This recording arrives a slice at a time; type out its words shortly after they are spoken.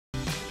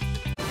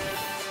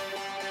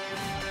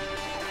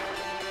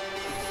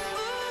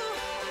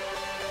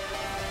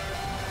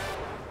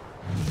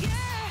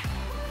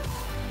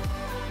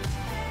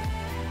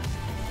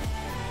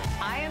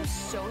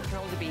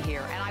thrilled to be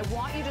here, and I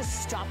want you to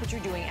stop what you're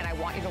doing, and I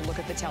want you to look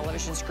at the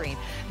television screen.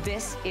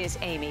 This is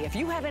Amy. If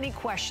you have any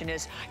question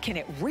is, can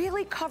it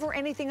really cover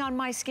anything on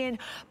my skin?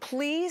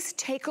 Please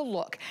take a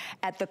look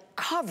at the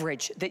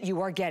coverage that you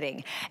are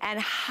getting and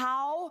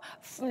how,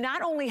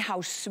 not only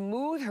how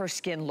smooth her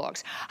skin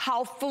looks,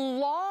 how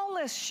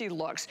flawless she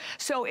looks.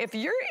 So if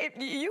you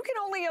can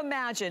only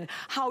imagine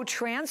how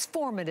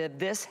transformative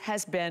this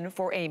has been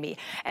for Amy.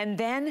 And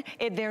then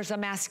there's a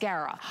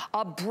mascara,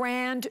 a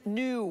brand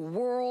new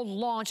world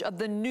launch of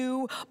the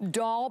new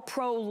Doll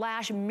Pro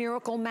Lash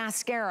Miracle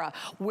Mascara,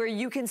 where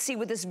you can see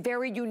with this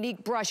very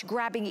unique brush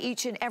grabbing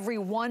each and every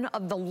one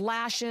of the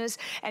lashes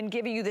and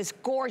giving you this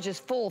gorgeous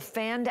full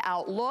fanned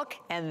out look.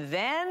 And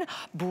then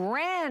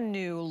brand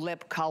new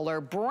lip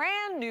color,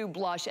 brand new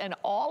blush, and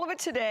all of it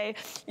today.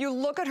 You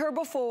look at her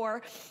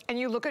before and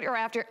you look at her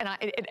after, and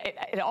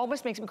it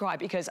almost makes me cry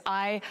because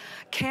I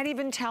can't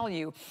even tell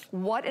you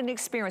what an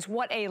experience,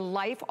 what a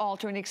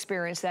life-altering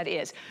experience that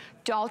is.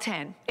 Doll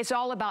 10, it's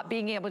all about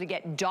being able to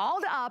get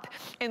dolled up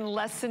in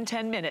less than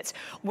 10 minutes.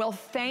 Well,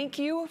 thank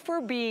you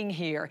for being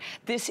here.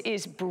 This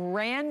is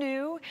brand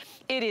new.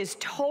 It is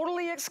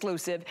totally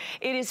exclusive.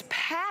 It is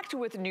packed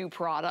with new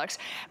products.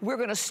 We're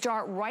gonna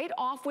start right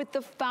off with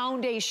the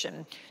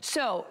foundation.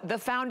 So the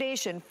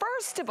foundation,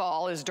 first of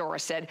all, as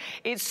Doris said,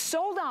 it's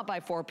sold out by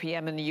 4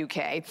 p.m. in the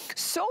UK,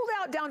 sold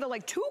out down to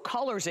like 2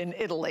 colors in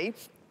Italy.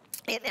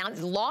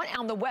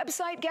 On the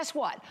website, guess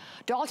what?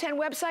 Doll 10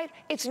 website,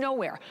 it's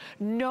nowhere.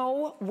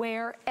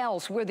 Nowhere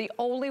else. We're the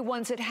only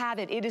ones that have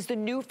it. It is the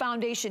new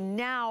foundation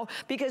now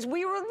because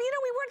we weren't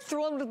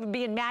thrilled with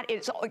being matte.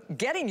 It's all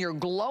getting your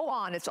glow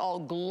on. It's all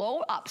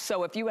glow up.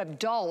 So if you have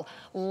dull,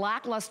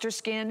 lackluster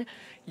skin,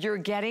 you're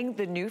getting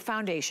the new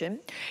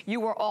foundation.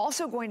 You are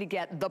also going to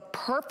get the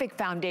perfect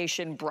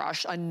foundation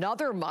brush,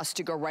 another must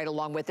to go right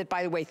along with it.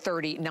 By the way,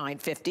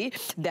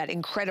 $39.50. That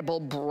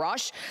incredible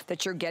brush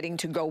that you're getting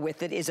to go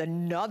with it is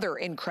another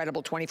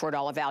incredible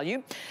 $24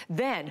 value.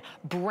 Then,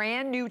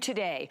 brand new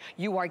today,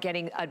 you are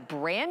getting a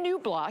brand new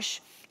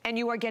blush and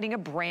you are getting a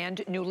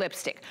brand new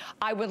lipstick.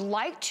 I would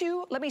like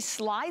to, let me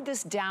slide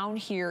this down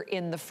here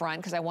in the front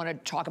because I want to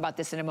talk about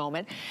this in a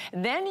moment.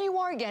 Then you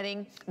are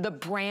getting the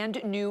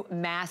brand new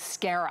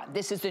mascara.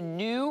 This is the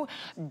new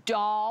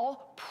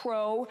Doll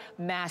Pro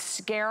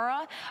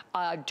Mascara.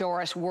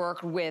 Doris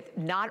worked with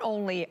not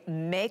only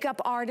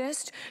makeup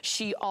artists,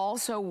 she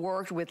also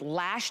worked with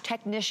lash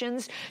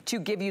technicians to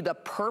give you the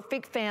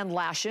perfect fan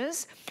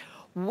lashes.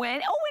 When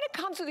it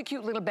comes with a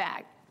cute little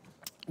bag.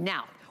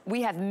 Now,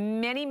 we have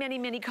many, many,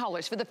 many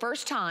colors. For the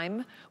first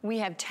time, we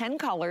have 10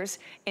 colors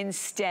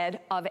instead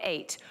of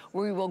 8.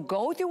 We will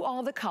go through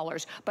all the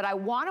colors, but I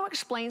want to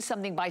explain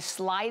something by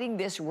sliding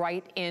this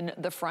right in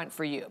the front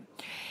for you.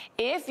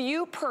 If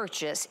you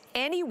purchase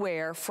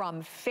anywhere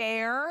from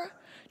fair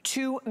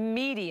to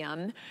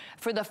medium,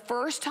 for the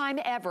first time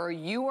ever,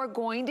 you are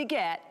going to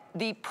get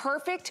the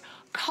perfect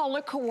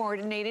color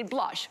coordinated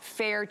blush.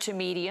 Fair to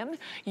medium,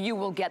 you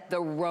will get the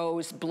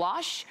rose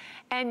blush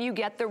and you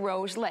get the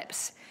rose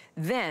lips.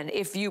 Then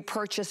if you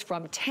purchase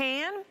from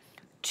tan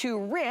to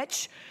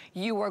rich,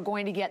 you are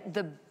going to get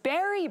the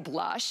berry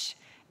blush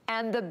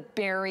and the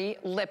berry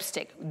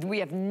lipstick. We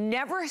have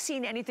never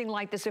seen anything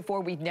like this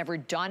before. We've never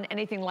done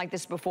anything like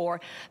this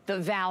before. The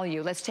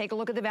value, let's take a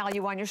look at the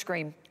value on your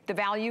screen. The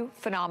value,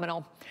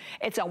 phenomenal.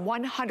 It's a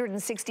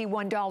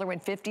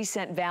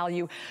 $161.50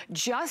 value.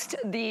 Just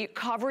the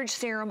coverage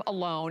serum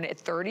alone at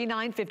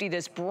 $39.50.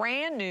 This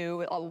brand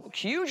new, a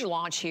huge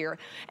launch here,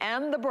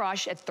 and the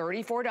brush at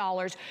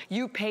 $34.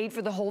 You paid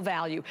for the whole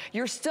value.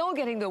 You're still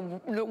getting the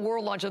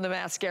world launch of the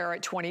mascara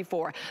at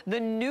 $24. The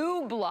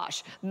new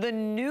blush, the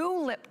new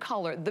lip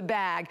color, the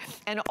bag,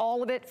 and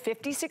all of it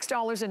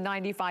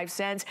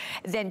 $56.95.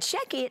 Then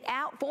check it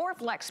out for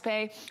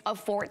FlexPay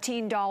of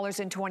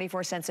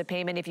 $14.24 a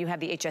payment. If you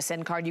have the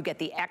HSN card, you get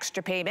the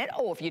extra payment.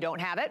 Oh, if you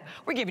don't have it,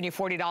 we're giving you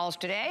 $40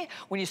 today.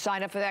 When you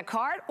sign up for that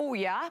card, oh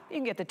yeah, you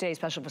can get the Today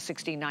Special for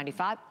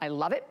 $16.95. I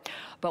love it.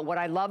 But what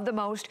I love the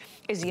most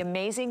is the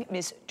amazing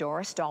Miss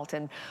Doris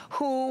Dalton,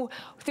 who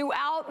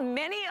throughout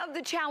many of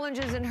the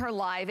challenges in her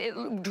life,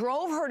 it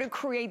drove her to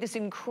create this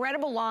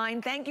incredible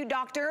line. Thank you,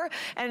 doctor.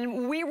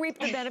 And we reap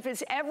the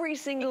benefits every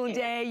single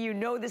day. You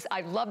know this.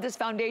 I love this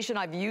foundation.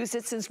 I've used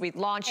it since we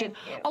launched it,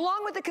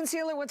 along with the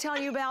concealer we'll tell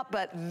you about,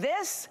 but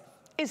this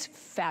is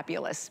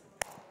fabulous.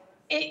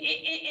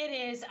 It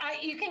is.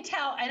 You can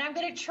tell, and I'm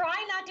going to try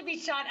not to be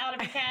shot out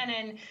of a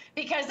cannon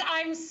because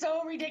I'm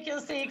so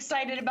ridiculously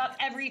excited about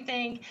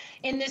everything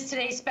in this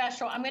today's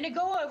special. I'm going to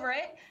go over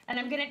it, and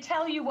I'm going to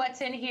tell you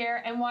what's in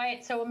here and why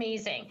it's so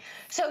amazing.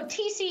 So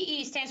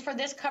TCE stands for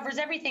This Covers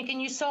Everything,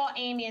 and you saw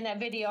Amy in that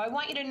video. I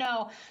want you to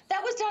know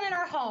that was done in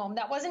our home.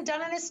 That wasn't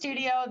done in a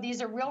studio.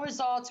 These are real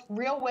results,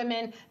 real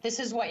women. This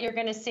is what you're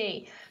going to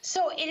see.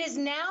 So it is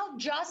now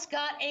just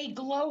got a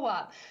glow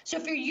up. So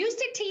if you're used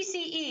to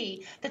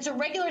TCE, that's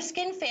a regular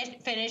skin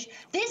finish,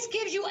 this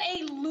gives you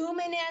a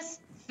luminous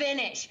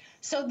finish.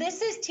 So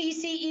this is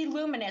TCE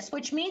Luminous,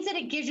 which means that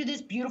it gives you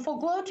this beautiful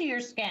glow to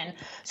your skin.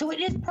 So it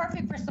is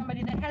perfect for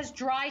somebody that has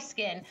dry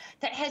skin,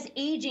 that has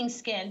aging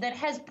skin, that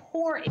has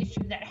pore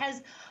issue, that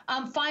has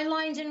fine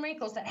lines and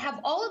wrinkles, that have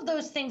all of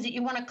those things that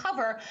you want to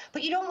cover,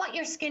 but you don't want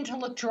your skin to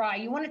look dry.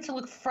 You want it to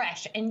look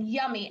fresh and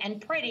yummy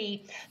and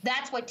pretty.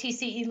 That's what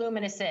TCE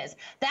Luminous is.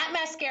 That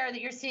mascara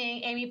that you're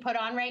seeing Amy put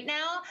on right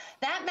now,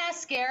 that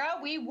mascara,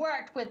 we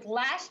worked with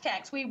lash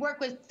techs, we worked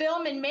with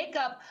film and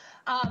makeup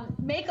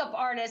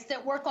artists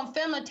that work on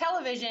film and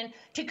television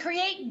to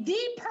create the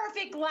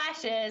perfect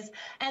lashes,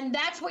 and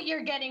that's what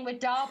you're getting with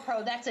Doll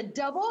Pro. That's a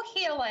double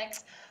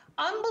helix,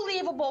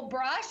 unbelievable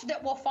brush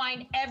that will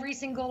find every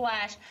single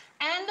lash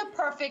and the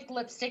perfect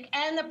lipstick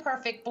and the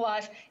perfect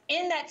blush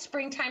in that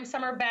springtime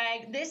summer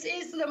bag. This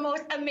is the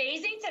most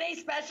amazing Today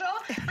Special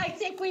I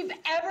think we've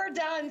ever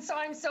done, so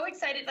I'm so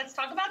excited. Let's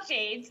talk about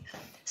shades.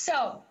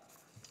 So,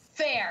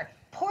 fair.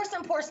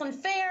 Porcelain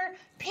fair,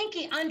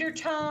 pinky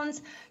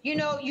undertones. You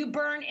know, you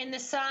burn in the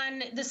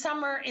sun. The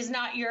summer is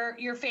not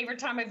your favorite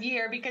time of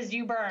year because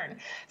you burn.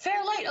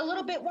 Fair light, a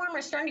little bit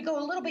warmer, starting to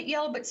go a little bit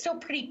yellow, but still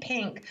pretty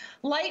pink.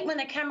 Light, when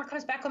the camera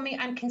comes back on me,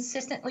 I'm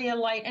consistently a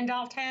light. And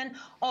Dalton,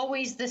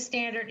 always the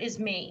standard is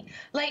me.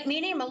 Light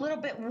medium, a little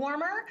bit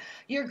warmer.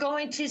 You're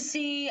going to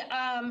see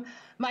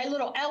my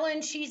little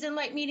Ellen, she's in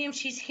light medium.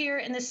 She's here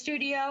in the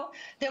studio.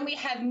 Then we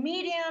have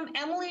medium.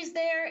 Emily's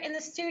there in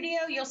the studio.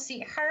 You'll see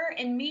her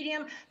in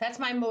medium. That's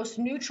my most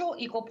neutral,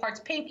 equal parts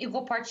pink,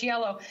 equal parts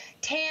yellow.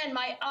 Tan,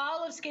 my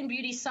olive skin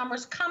beauty,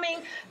 summer's coming.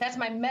 That's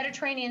my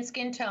Mediterranean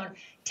skin tone.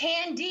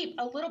 Tan deep,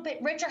 a little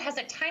bit richer, has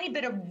a tiny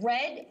bit of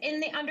red in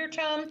the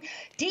undertone.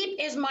 Deep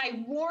is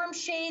my warm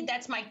shade.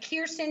 That's my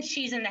Kirsten.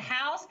 She's in the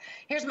house.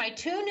 Here's my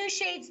two new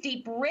shades,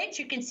 deep rich.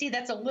 You can see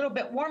that's a little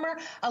bit warmer,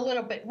 a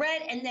little bit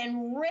red, and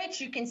then rich.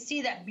 You can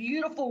see that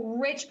beautiful,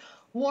 rich,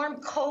 warm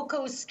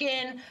cocoa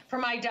skin for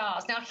my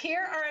dolls. Now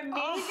here are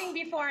amazing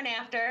before and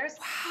afters.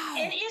 Wow.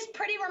 It is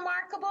pretty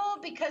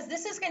remarkable because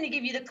this is going to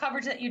give you the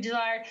coverage that you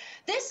desire.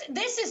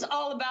 This is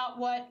all about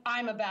what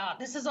I'm about.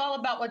 This is all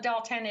about what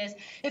Dalton is.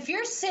 If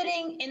you're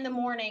sitting in the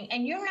morning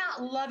and you're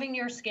not loving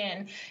your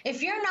skin,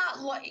 if you're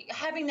not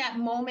having that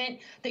moment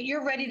that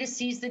you're ready to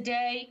seize the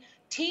day,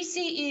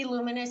 TCE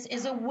Luminous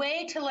is a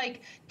way to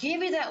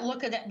give you that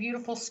look of that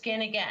beautiful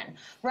skin again,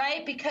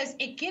 right? Because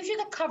it gives you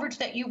the coverage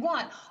that you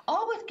want,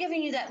 all with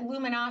giving you that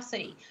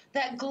luminosity,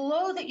 that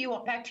glow that you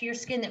want back to your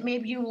skin that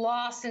maybe you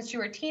lost since you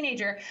were a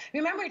teenager.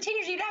 Remember, a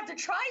teenager, you'd have to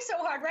try so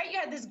hard, right? You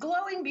had this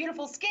glowing,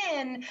 beautiful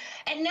skin.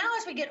 And now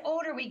as we get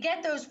older, we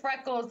get those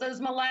freckles, those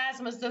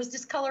melasmas, those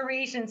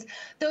discolorations,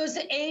 those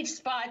age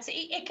spots.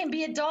 It can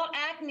be adult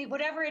acne,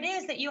 whatever it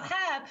is that you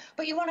have,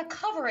 but you want to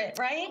cover it,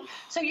 right?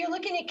 So you're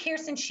looking at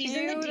Kirsten,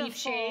 she's in the deep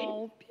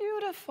shade.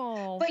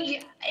 Beautiful. But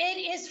it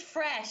is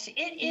fresh.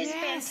 It is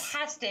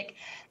fantastic.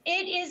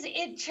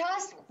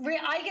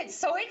 I get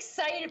so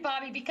excited,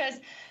 Bobby, because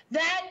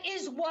that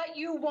is what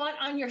you want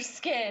on your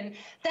skin.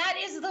 That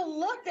is the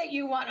look that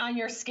you want on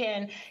your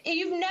skin.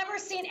 You've never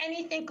seen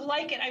anything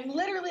like it. I'm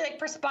literally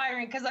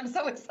perspiring because I'm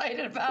so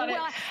excited about it.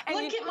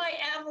 Look at my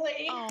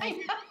Emily. Oh, I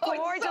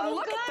know, it's so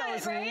look good, at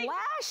those right?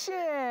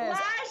 Lashes.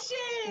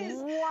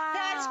 Lashes. Wow.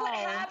 That's what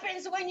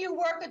happens when you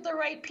work with the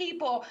right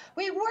people.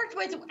 We worked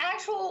with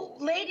actual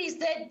ladies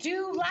that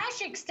do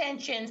lash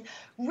extensions,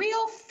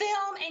 real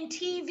film and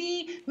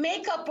TV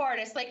makeup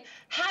artists.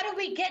 How do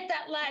we get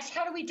that lash?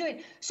 How do we do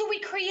it? So we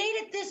created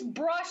this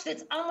brush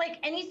that's unlike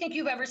anything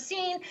you've ever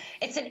seen.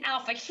 It's an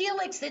alpha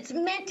helix that's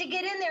meant to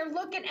get in there.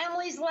 Look at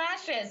Emily's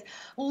lashes.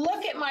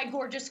 Look at my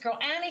gorgeous girl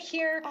Anna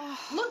here.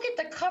 Look at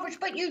the coverage,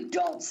 but you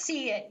don't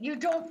see it. You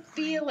don't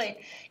feel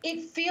it.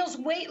 It feels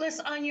weightless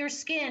on your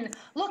skin.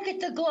 Look at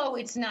the glow.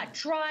 It's not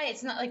dry.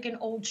 It's not like an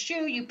old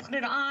shoe. You put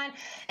it on,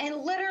 and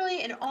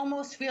literally it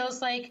almost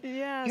feels like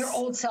your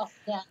old self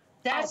again.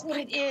 That's what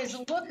it is.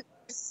 Look.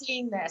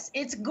 Seeing this.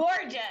 It's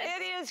gorgeous.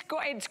 It is.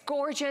 It's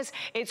gorgeous.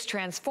 It's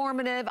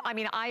transformative. I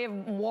mean, I have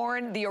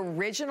worn the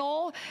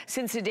original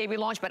since the day we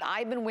launched, but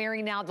I've been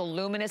wearing now the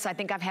Luminous. I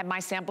think I've had my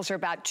samples for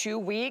about 2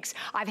 weeks.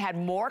 I've had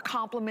more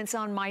compliments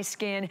on my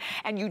skin,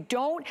 and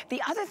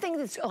the other thing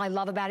that I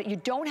love about it, you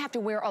don't have to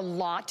wear a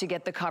lot to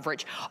get the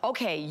coverage.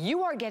 Okay,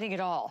 you are getting it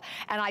all.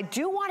 And I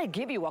do want to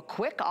give you a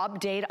quick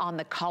update on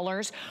the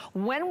colors.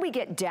 When we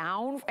get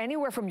down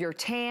anywhere from your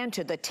tan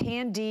to the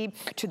tan deep,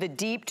 to the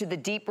deep, to the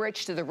deep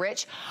rich, to the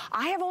rich,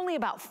 I have only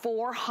about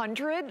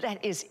 400.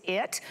 That is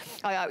it.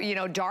 You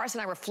know, Doris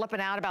and I were flipping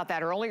out about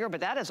that earlier,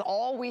 but that is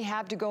all we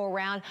have to go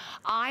around.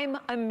 I'm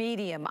a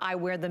medium. I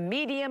wear the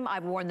medium.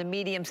 I've worn the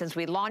medium since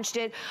we launched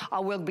it.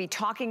 We'll be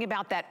talking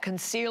about that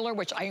concealer,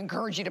 which I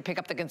encourage you to pick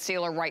up the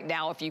concealer right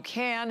now if you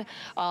can.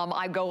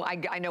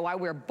 I know I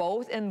wear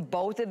both in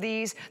both of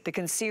these, the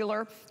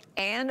concealer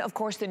and, of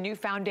course, the new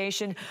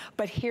foundation.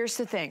 But here's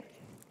the thing.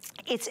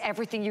 it's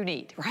everything you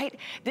need, right?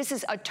 This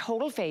is a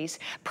total face,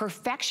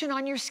 perfection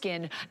on your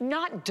skin,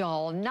 not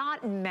dull,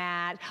 not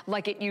matte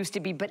like it used to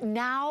be, but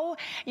now,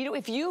 you know,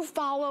 if you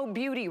follow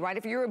beauty, right?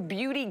 If you're a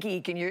beauty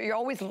geek and you're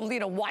always, you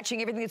know,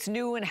 watching everything that's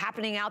new and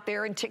happening out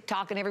there and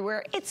TikTok and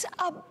everywhere, it's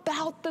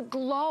about the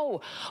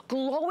glow.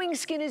 Glowing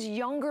skin is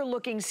younger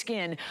looking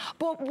skin.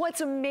 But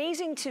what's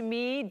amazing to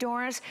me,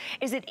 Doris,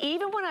 is that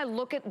even when I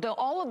look at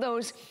all of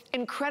those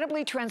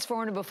incredibly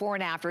transformative before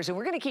and afters, and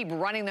we're gonna keep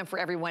running them for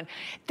everyone,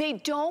 they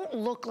don't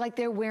look like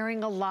they're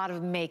wearing a lot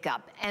of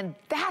makeup. And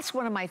that's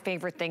one of my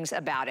favorite things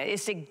about it,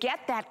 is to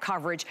get that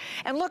coverage.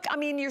 And look, I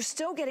mean, you're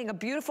still getting a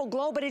beautiful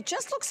glow, but it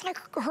just looks like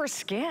her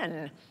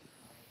skin.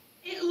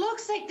 It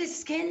looks like the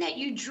skin that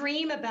you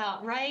dream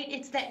about, right?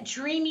 It's that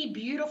dreamy,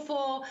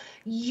 beautiful,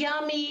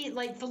 yummy,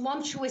 like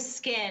voluptuous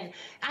skin.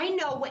 I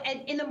know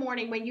in the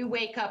morning when you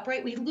wake up,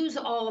 right, we lose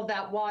all of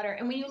that water.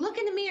 And when you look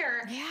in the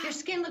mirror, your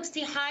skin looks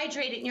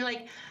dehydrated and you're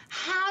like,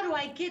 how do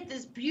I get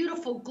this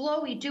beautiful,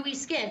 glowy, dewy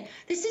skin?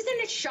 This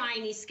isn't a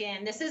shiny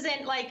skin. This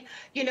isn't like,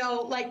 you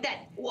know, like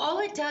that. All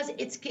it does,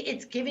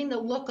 it's giving the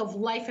look of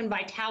life and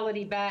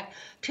vitality back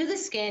to the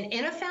skin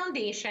in a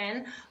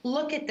foundation.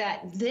 Look at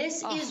that.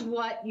 This is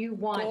what you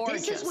want.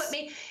 Gorgeous. This is what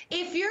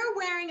if you're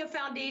wearing a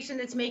foundation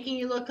that's making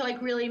you look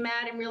like really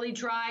matte and really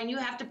dry and you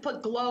have to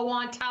put glow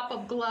on top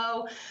of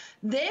glow,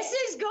 this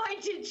is going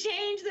to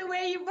change the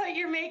way you put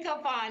your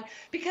makeup on,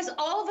 because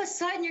all of a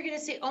sudden you're going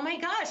to say, oh my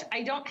gosh,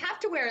 I don't have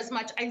to wear as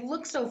much. I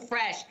look so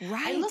fresh.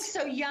 Right. I look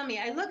so yummy.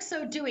 I look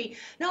so dewy.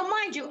 Now,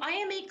 mind you, I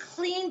am a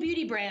clean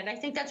beauty brand. I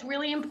think that's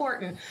really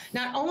important.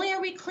 Not only are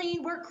we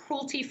clean, we're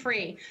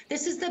cruelty-free.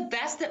 This is the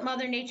best that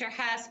Mother Nature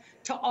has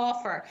to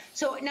offer.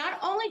 So not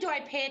only do I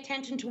pay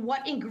attention to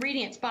what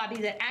ingredients, Bobby,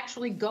 that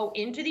actually go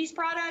into these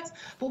products,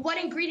 but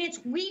what ingredients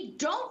we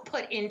don't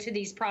put into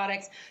these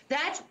products.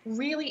 That's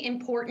really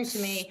important to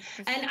me.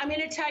 And I'm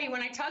going to tell you,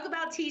 when I talk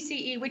about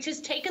TCE, which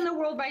has taken the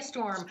world by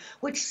storm,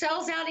 which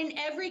sells out in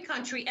every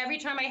country every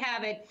time I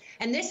have it,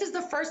 and this is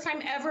the first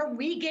time ever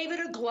we gave it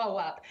a glow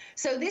up.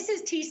 So this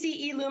is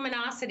TCE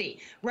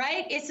Luminosity,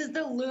 right? This is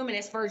the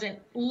luminous version.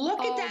 Look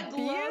at that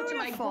glow to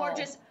my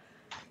gorgeous.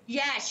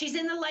 Yeah, she's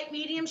in the light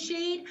medium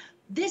shade.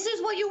 This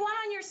is what you want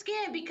on your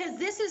skin, because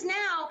this is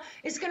now,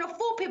 it's going to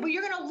fool people.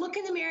 You're going to look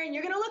in the mirror and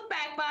you're going to look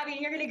back, Bobby,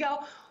 and you're going to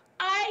go,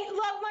 I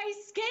love my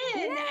skin.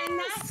 Yes. And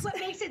that's what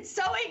makes it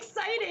so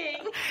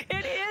exciting.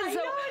 It is. I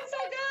know, it's so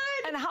good.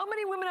 And how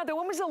many women out there,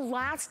 when was the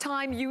last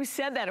time you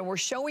said that? And we're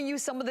showing you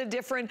some of the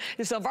different,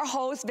 some of our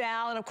hosts,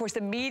 Val, and of course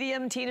the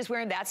medium Tina's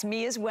wearing, that's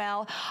me as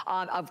well.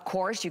 Of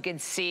course, you can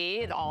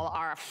see all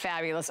our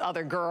fabulous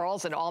other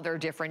girls and all their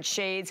different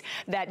shades.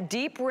 That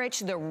deep rich,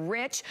 the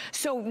rich.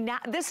 So now,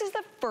 this is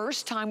the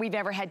first time we've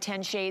ever had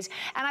 10 shades.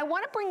 And I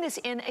want to bring this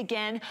in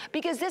again,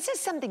 because this is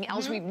something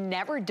else we've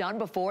never done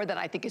before that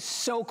I think is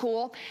so cool.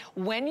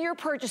 When you're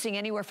purchasing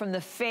anywhere from the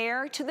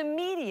fair to the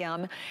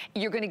medium,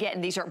 you're going to get,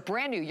 and these are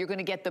brand new, you're going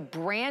to get the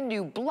brand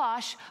new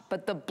blush,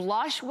 but the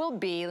blush will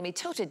be, let me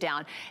tilt it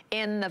down,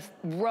 in the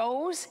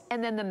rose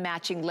and then the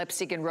matching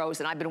lipstick in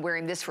rose. And I've been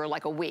wearing this for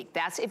like a week.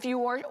 That's if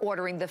you are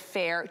ordering the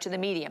fair to the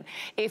medium.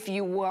 If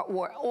you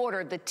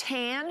order the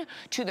tan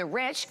to the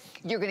rich,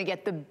 you're going to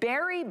get the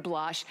berry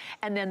blush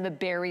and then the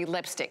berry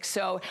lipstick.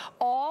 So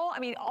all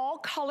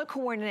color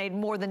coordinated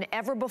more than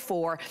ever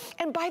before.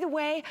 And by the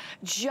way,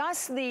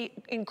 just the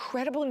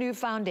incredible new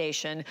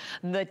foundation,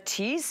 the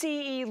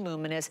TCE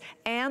Luminous,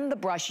 and the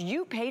brush,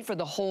 you paid for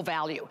the whole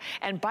value.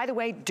 And by the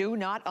way, do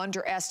not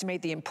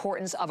underestimate the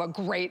importance of a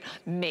great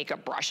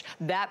makeup brush.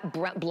 That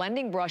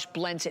blending brush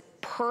blends it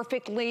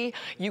perfectly.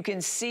 You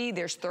can see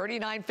there's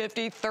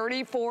 $39.50,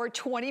 $34,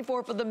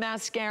 $24 for the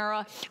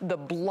mascara, the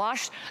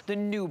blush, the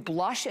new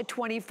blush at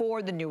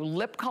 $24, the new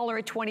lip color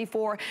at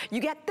 $24. You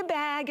get the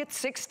bag at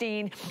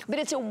 $16, but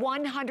it's a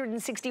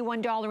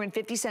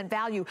 $161.50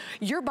 value.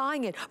 You're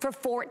buying it for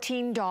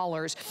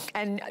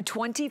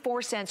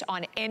 $14.24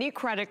 on any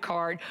credit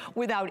card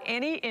without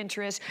any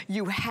interest.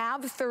 You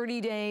have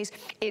 30 days.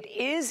 It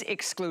is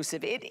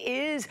exclusive. It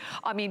is,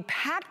 I mean,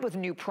 packed with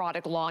new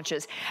product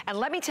launches. And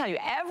let me tell you,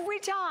 every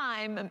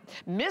time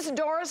Miss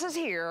Doris is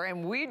here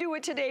and we do a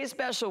Today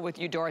Special with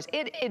you, Doris,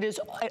 it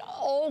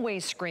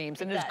always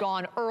screams and is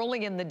gone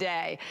early in the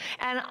day.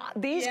 And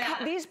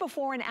these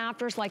before and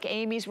afters like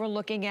Amy's we're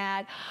looking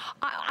at,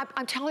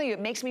 I'm telling you, it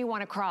makes me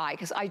want to cry,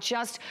 because I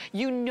just,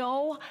 you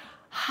know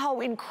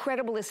how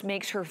incredible this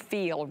makes her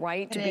feel,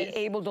 right? To be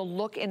able to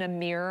look in a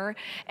mirror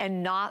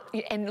and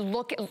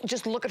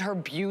just look at her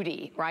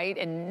beauty, right?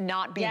 And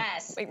not be,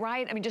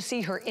 right? I mean, just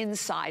see her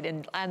inside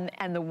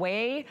and the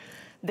way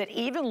that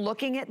even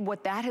looking at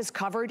what that has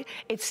covered,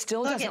 it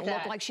still doesn't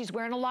look like she's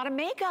wearing a lot of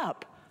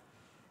makeup.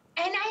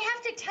 And I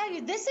have to tell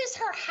you, this is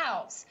her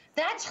house.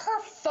 That's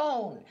her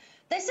phone.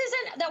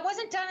 That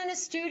wasn't done in a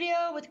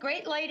studio with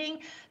great lighting.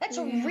 That's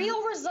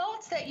real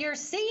results that you're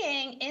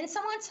seeing in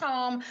someone's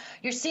home.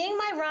 You're seeing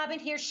my Robin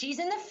here. She's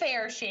in the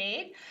fair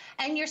shade.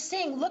 and you're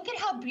seeing, look at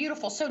how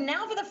beautiful. So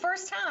now for the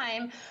first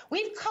time,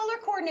 we've color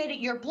coordinated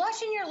your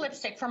blush and your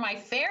lipstick for my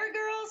fair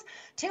girls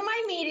to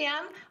my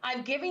medium.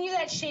 I've given you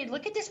that shade.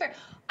 Look at this fair.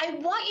 I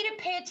want you to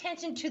pay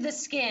attention to the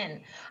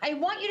skin. I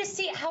want you to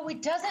see how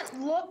it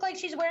doesn't look like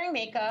she's wearing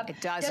makeup.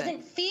 It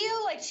doesn't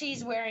feel like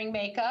she's wearing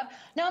makeup.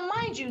 Now,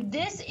 mind you,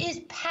 this is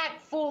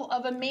packed full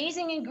of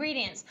amazing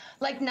ingredients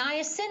like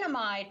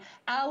niacinamide,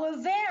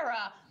 aloe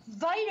vera,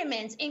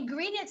 vitamins,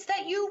 ingredients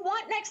that you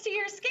want next to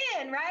your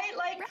skin, right?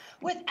 Like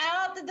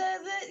without the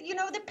you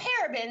know, the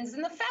parabens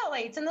and the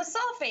phthalates and the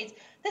sulfates,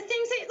 the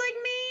things that like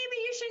maybe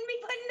you shouldn't be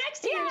putting next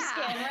to your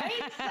skin,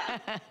 right?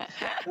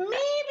 So,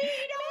 maybe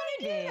you don't want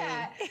to do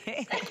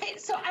that.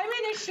 So I'm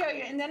going to show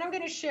you, and then I'm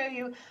going to show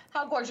you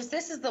how gorgeous.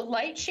 This is the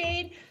light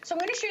shade. So I'm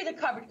going to show you the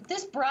cover.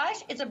 This brush,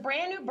 it's a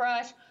brand new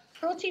brush,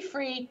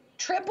 cruelty-free,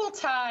 triple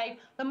tie,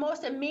 the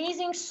most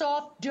amazing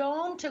soft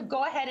dome to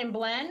go ahead and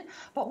blend.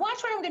 But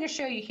watch what I'm going to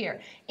show you here.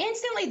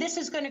 Instantly, this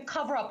is going to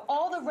cover up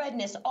all the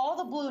redness, all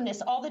the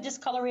blueness, all the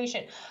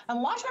discoloration.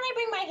 And watch when I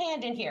bring my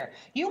hand in here.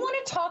 You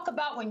want to talk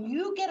about when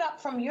you get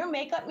up from your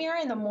makeup mirror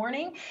in the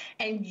morning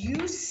and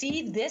you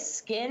see this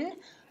skin.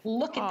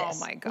 Look at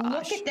this. Oh my gosh.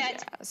 Look at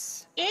that.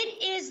 Yes.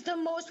 It is the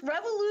most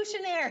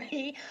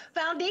revolutionary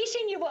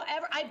foundation you will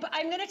ever.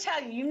 I'm going to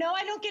tell you, you know,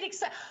 I don't get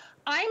excited.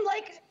 I'm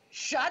like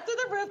shot through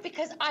the roof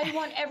because I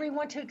want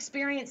everyone to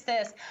experience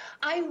this.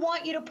 I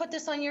want you to put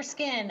this on your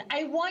skin.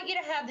 I want you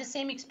to have the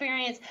same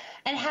experience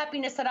and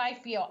happiness that I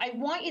feel. I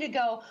want you to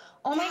go,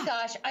 oh my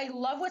gosh, I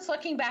love what's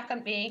looking back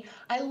on me.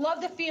 I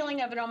love the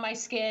feeling of it on my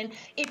skin.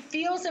 It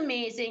feels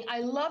amazing. I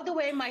love the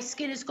way my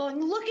skin is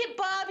going. Look at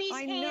Bobby's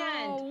hand.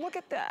 I know, look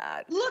at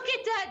that. Look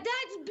at that.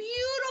 That's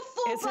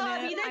beautiful, Isn't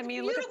Bobby. it? That's I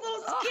mean,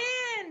 beautiful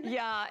skin.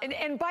 Yeah,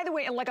 and by the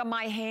way, like on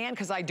my hand,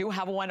 because I do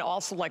have one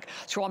also like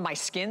so on my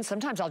skin,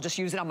 sometimes I'll just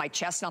use it on my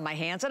chest and on my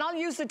hands, and I'll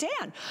use the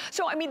tan.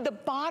 So, I mean, the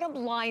bottom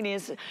line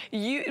is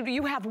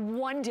you have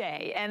one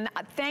day, and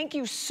thank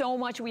you so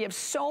much. We have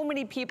so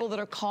many people that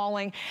are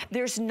calling.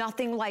 There's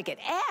nothing like it.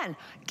 And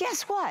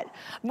guess what?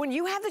 When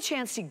you have the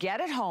chance to get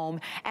it home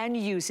and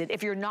use it,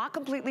 if you're not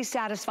completely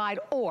satisfied,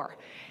 or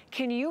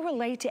can you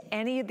relate to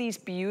any of these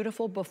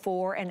beautiful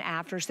before and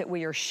afters that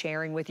we are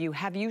sharing with you?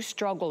 Have you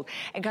struggled?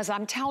 And because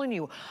I'm telling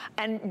you,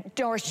 and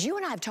Doris, you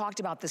and I have talked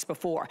about this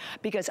before,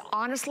 because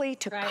honestly,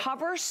 to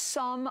cover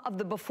some of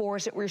the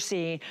befores that we're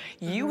seeing,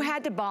 you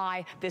had to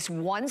buy this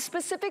one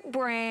specific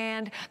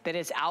brand that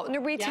is out in the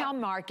retail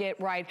market,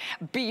 right?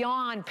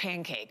 Beyond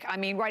Pancake. I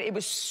mean, right, it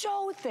was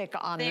so thick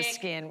on the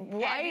skin,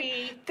 right?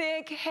 Heavy.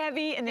 Thick,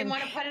 heavy, and then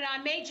want to put it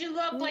on, made you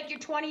look like you're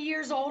 20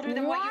 years older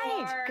than what you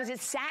are. Because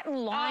it's satin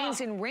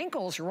lines and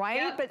wrinkles,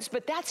 right?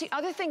 But that's the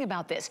other thing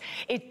about this.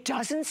 It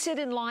doesn't sit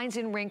in lines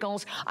and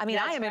wrinkles. I mean,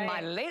 I am in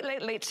my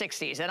late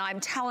 60s, and I'm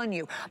telling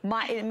you,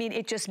 I mean,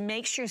 it just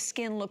makes your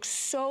skin look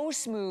so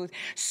smooth,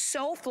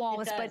 so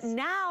flawless. But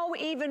now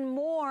even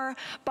more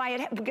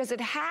because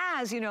it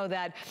has, you know,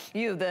 that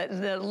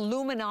the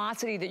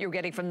luminosity that you're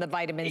getting from the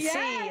vitamin C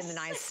and the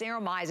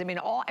niacinamide. I mean,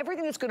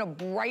 everything that's going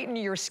to brighten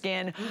your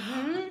skin.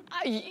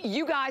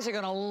 You guys are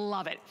going to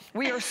love it.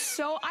 We are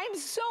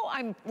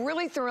I'm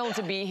really thrilled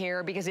to be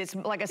here because it's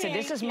like I said,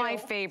 this is my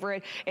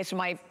favorite. It's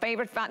my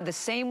favorite fountain. The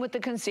same with the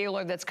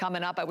concealer that's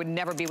coming up. I would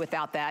never be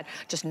without that.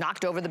 Just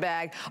knocked over the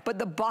bag. But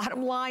the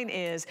bottom line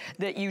is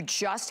that you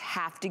just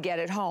have to get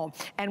it home.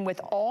 And with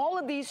all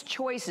of these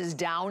choices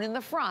down in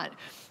the front,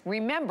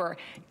 remember,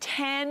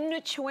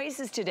 10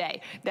 choices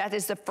today. That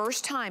is the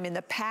first time. In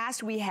the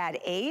past, we had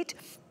 8.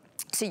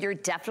 So you're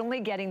definitely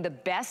getting the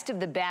best of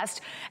the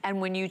best. And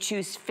when you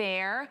choose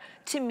fair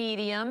to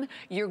medium,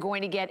 you're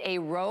going to get a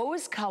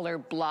rose color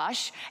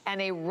blush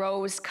and a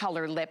rose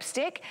color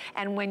lipstick.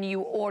 And when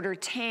you order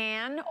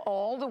tan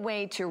all the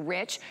way to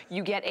rich,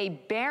 you get a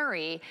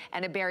berry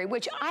and a berry,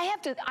 which I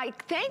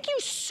thank you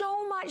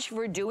so much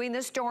for doing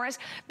this, Doris,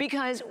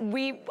 because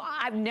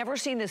I've never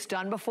seen this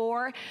done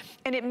before.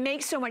 And it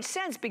makes so much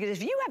sense because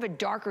if you have a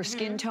darker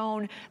skin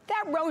tone,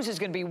 that rose is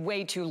going to be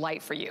way too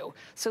light for you.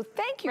 So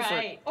thank you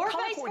for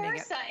vice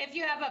versa. If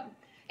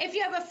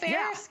you have a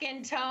fair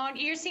skin tone,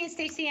 you're seeing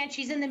Stacey Ann,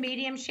 she's in the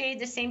medium shade,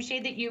 the same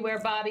shade that you wear,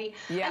 Bobby.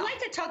 I like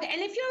to talk,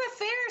 and if you have a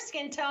fair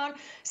skin tone,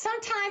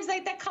 sometimes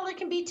like that color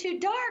can be too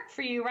dark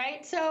for you,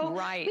 right? So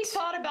we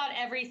thought about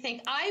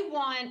everything. I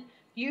want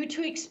you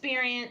to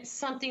experience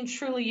something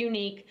truly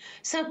unique,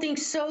 something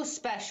so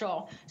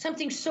special,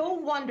 something so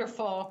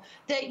wonderful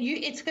that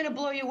it's going to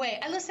blow you away.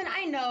 And listen,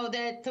 I know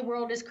that the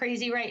world is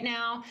crazy right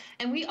now,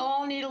 and we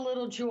all need a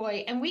little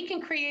joy, and we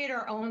can create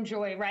our own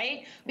joy,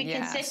 right? We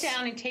can sit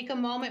down and take a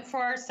moment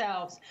for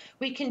ourselves.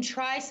 We can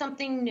try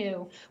something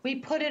new. We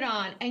put it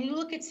on, and you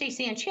look at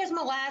Stacey Ann. She has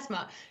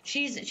melasma.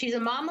 She's a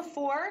mom of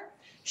 4.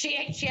 She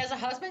has a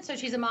husband, so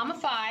she's a mom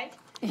of 5.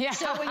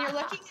 So when you're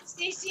looking at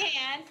Stacey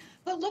Ann,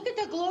 but look at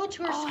the glow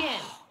to her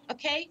skin,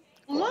 okay?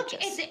 Look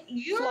at it.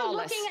 You're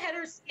looking at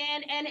her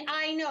skin, and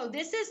I know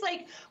this is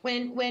like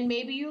when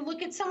maybe you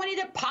look at somebody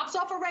that pops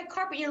off a red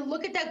carpet, you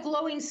look at that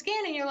glowing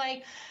skin, and you're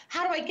like,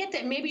 how do I get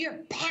that? Maybe you're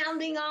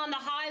pounding on the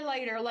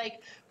highlighter,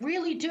 like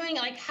really doing it.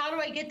 Like, how do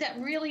I get that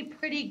really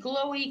pretty,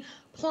 glowy,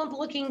 plump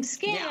looking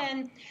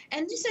skin.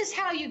 And this is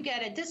how you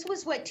get it. This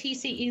was what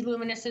TCE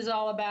Luminous is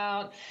all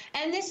about.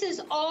 And this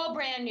is all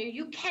brand new.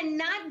 You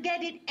cannot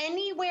get it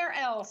anywhere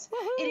else.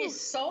 It is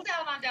sold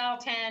out on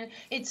Dalton.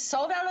 It's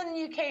sold out in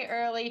the UK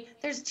early.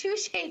 There's 2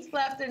 shades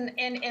left in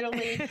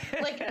Italy.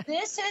 Like,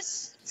 this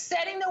is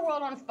setting the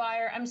world on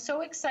fire. I'm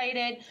so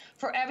excited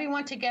for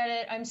everyone to get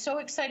it. I'm so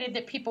excited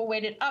that people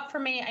waited up for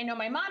me. I know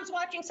my mom's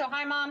watching, so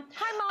hi, Mom.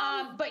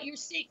 Hi, Mom. But you're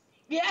seeing,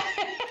 so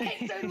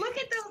look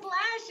at those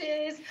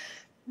lashes.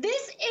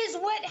 This is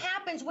what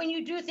happens when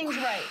you do things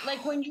right.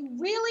 Like, when you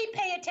really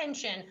pay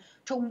attention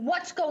to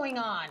what's going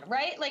on,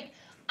 right? Like,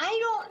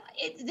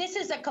 this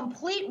is a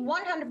complete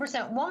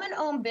 100%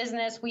 woman-owned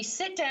business. We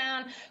sit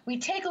down, we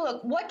take a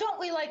look. What don't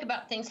we like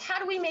about things? How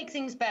do we make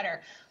things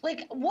better?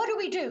 Like, what do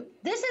we do?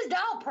 This is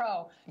Doll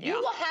Pro. You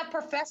will have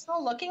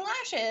professional-looking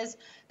lashes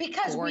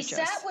because we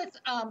sat with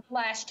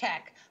Lash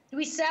Tech.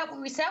 We sat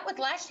with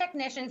lash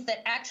technicians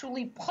that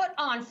actually put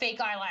on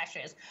fake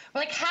eyelashes.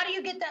 We're like, how do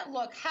you get that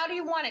look? How do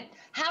you want it?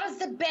 How does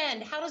the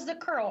bend? How does the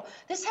curl?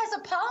 This has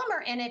a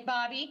polymer in it,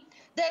 Bobby,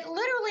 that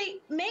literally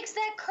makes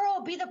that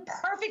curl be the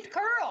perfect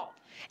curl.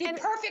 The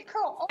perfect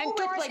curl. And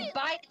Doris, like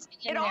bites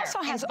in it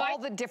also has all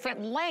the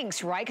different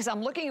lengths, right? Because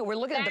we're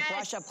looking at the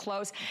brush up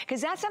close,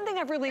 because that's something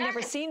I've really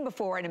never seen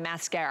before in a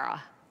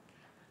mascara.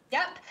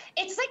 Yep.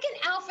 It's like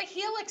an alpha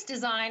helix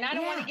design. I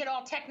don't want to get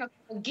all technical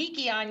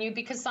geeky on you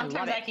because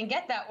sometimes I can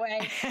get that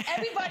way.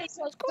 Everybody's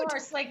like,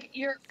 Doris, like,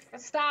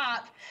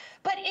 stop.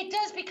 But it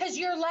does, because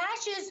your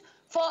lashes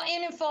fall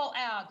in and fall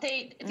out.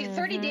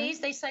 30 days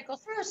they cycle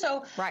through,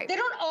 so they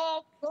don't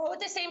all go at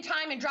the same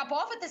time and drop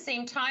off at the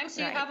same time,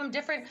 so you have them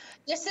different.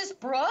 This is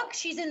Brooke.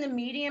 She's in the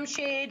medium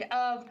shade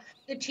of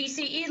the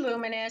TCE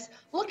Luminous.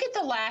 Look at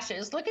the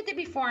lashes. Look at the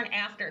before and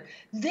after.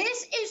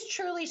 This is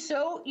truly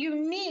so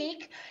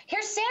unique.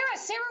 Here's Sarah.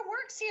 Sarah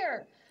works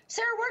here.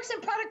 Sarah works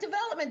in product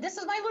development. This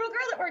is my little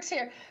girl that works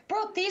here.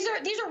 Brooke, these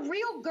are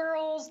real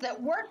girls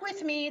that work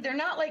with me. They're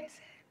not like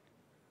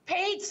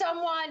paid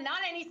someone, not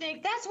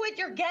anything. That's what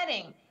you're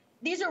getting.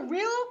 These are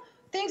real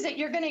things that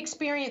you're going to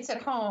experience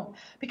at home.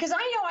 Because I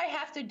know I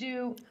have to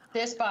do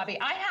this, Bobby.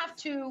 I have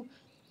to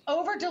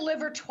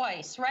over-deliver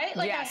twice, right?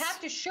 Like, I have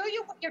to show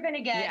you what you're going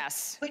to get.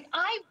 Yes. But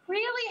I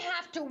really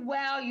have to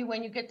wow you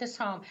when you get this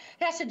home.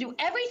 It has to do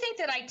everything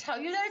that I tell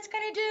you that it's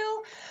going to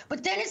do,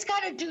 but then it's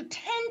got to do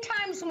 10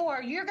 times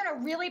more. You're going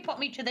to really put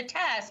me to the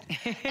test.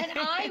 And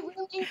I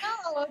really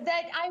know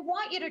that I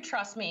want you to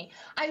trust me.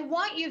 I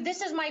want you.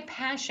 This is my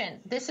passion.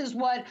 This is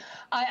what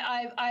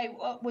I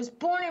was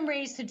born and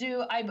raised to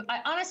do.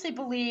 I honestly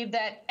believe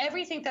that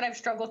everything that I've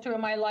struggled through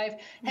in my life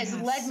has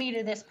led me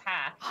to this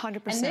path.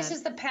 100%. And this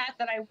is the path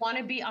that I want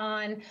to be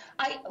on.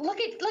 Look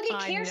at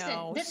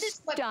Kirsten. This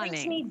is what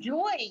brings me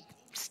joy.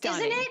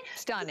 Stunning. Isn't it?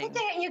 Stunning. You look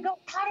at it and you go,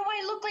 how do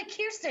I look like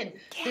Kirsten?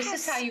 Yes. This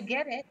is how you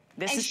get it.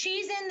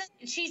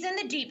 She's in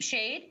the deep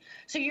shade.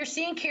 So you're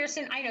seeing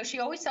Kirsten. I know she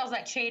always sells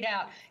that shade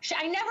out.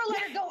 I never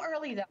let her go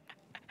early though.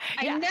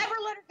 I never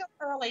let her go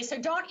early, so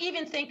don't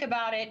even think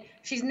about it.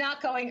 She's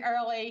not going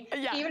early.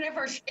 Even if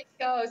her shit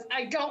goes,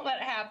 I don't let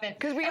it happen.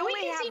 Because we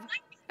only have,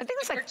 I think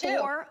it's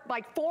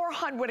like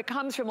 400 when it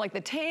comes from like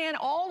the tan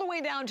all the way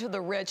down to the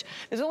rich.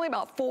 There's only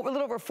about a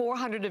little over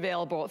 400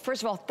 available.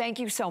 First of all, thank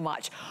you so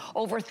much.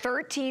 Over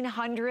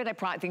 1,300, I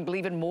probably think,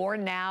 believe it, more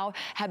now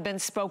have been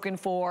spoken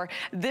for.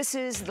 This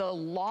is the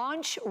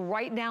launch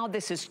right now.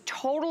 This is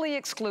totally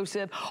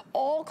exclusive,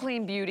 all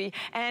clean beauty.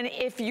 And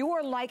if you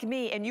are like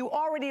me and you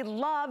already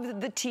love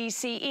the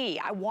TCE,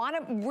 I want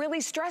to really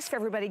stress for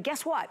everybody,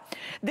 guess what?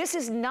 This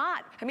is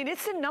not, I mean,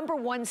 it's the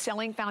 #1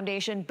 selling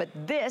foundation, but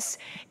this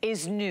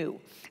is new.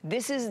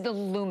 This is the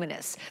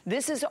Luminous.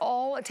 This is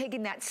all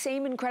taking that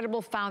same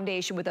incredible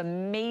foundation with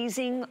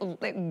amazing,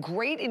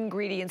 great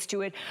ingredients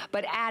to it,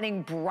 but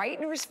adding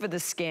brighteners for the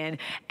skin,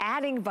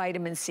 adding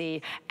vitamin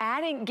C,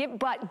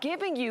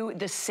 giving you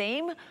the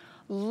same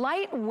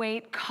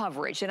lightweight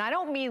coverage. And I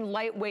don't mean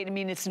lightweight, I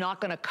mean it's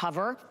not gonna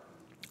cover.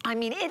 I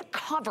mean, it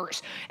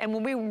covers. And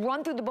when we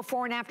run through the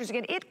before and afters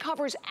again, it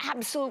covers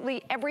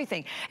absolutely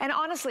everything. And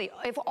honestly,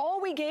 if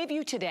all we gave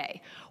you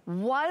today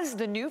was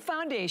the new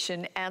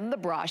foundation and the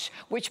brush,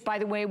 which by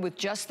the way, with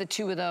just the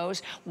 2 of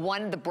those,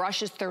 the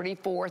brush is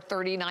 $34,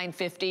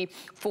 $39.50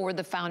 for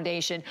the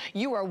foundation,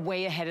 you are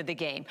way ahead of the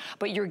game.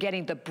 But you're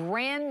getting the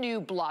brand new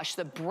blush,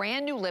 the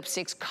brand new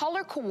lipsticks,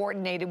 color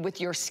coordinated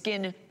with your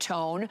skin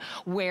tone,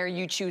 where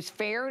you choose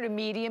fair to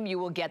medium, you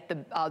will get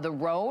the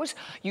rose.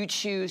 You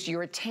choose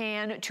your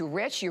tan to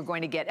rich, you're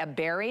going to get a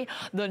berry.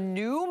 The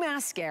new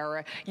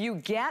mascara, you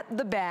get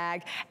the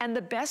bag. And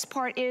the best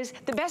part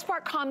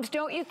comes,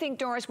 don't you think,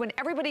 Doris, when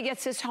everybody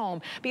gets this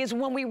home? Because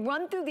when we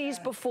run through these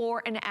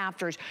before and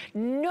afters,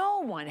 no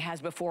one has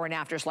before and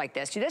afters like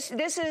this.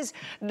 This is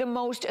the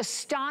most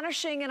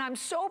astonishing, and I'm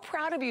so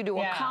proud of you to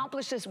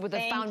accomplish this with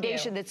a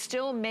foundation that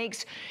still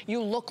makes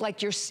you look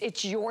like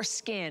it's your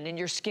skin and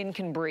your skin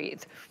can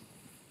breathe.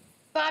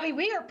 Bobby,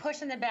 we are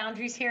pushing the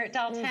boundaries here at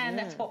Dalton.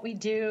 That's what we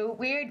do.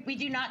 We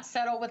do not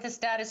settle with the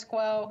status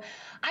quo.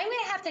 I'm going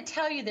to have to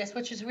tell you this,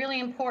 which is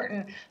really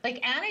important.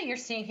 Like Anna, you're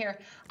seeing here.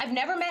 I've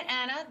never met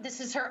Anna. This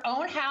is her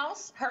own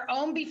house, her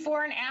own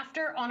before and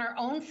after on her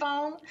own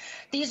phone.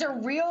 These are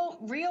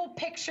real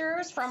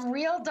pictures from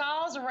real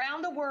dolls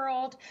around the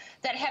world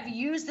that have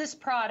used this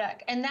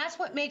product. And that's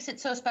what makes it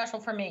so special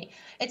for me.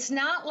 It's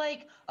not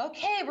like,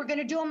 okay, we're going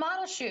to do a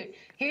model shoot.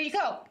 Here you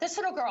go. This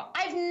little girl.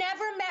 I've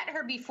never met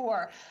her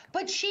before,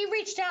 but she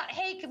reached out.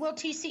 Hey, will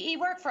TCE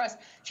work for us?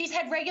 She's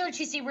had regular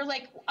TCE. We're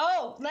like,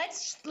 oh,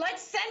 let's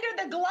send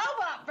her the glow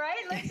up,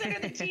 right? Let's send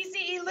her the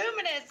TCE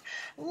Luminous.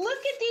 Look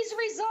at these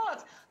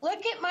results.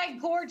 Look at my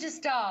gorgeous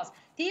dolls.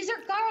 These are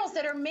girls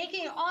that are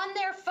making on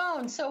their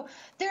phone. So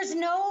there's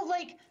no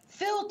like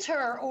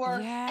filter or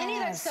any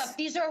of that stuff.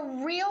 These are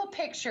real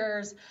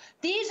pictures.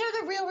 These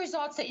are the real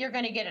results that you're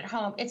going to get at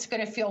home. It's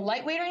going to feel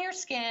lightweight on your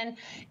skin.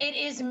 It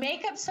is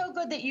makeup so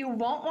good that you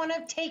won't want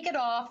to take it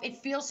off. It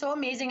feels so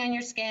amazing on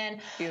your skin.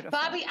 Beautiful.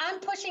 Bobby, I'm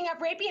pushing up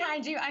right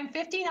behind you. I'm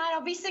 59.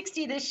 I'll be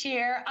 60 this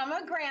year. I'm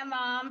a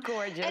grandmom.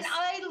 Gorgeous. And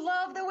I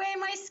love the way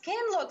my skin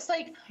looks.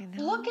 Like,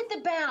 look at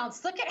the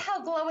bounce. Look at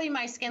how glowy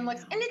my skin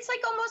looks. And it's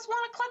like almost 1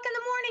 o'clock in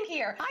the morning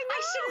here.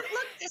 I shouldn't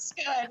look this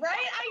good,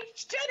 right? I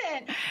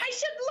shouldn't. I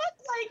should look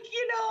like,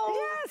 you know,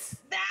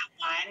 that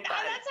one.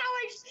 That's how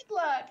I should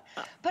look.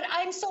 But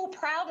I'm so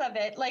proud of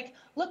it. Like,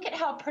 look at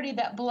how pretty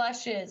that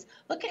blush is.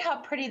 Look at how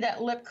pretty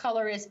that lip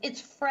color is. It's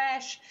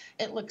fresh.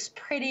 It looks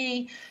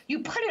pretty.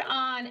 You put it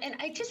on,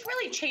 and it just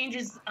really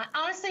changes.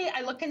 Honestly,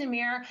 I look in the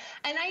mirror,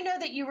 and I know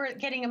that you were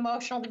getting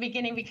emotional at the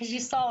beginning because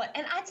you saw it,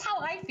 and that's how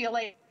I feel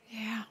like.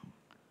 Yeah.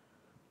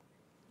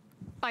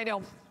 I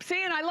know.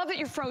 See, and I love that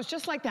you froze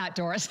just like that,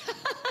 Doris.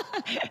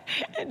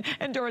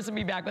 and Doris will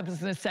be back with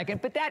us in a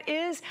second. But that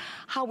is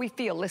how we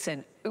feel.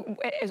 Listen,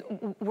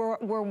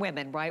 we're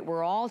women, right?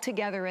 We're all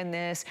together in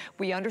this.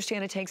 We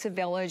understand it takes a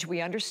village.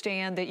 We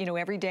understand that, you know,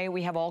 every day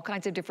we have all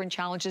kinds of different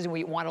challenges and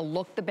we want to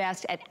look the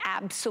best at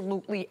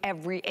absolutely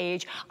every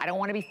age. I don't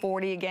want to be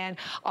 40 again,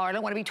 or I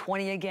don't want to be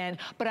 20 again,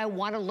 but I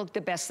want to look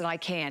the best that I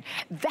can.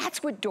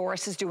 That's what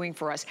Doris is doing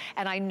for us.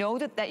 And I know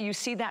that you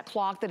see that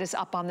clock that is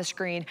up on the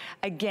screen.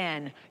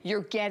 Again,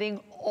 you're getting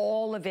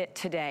all of it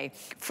today.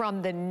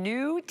 From the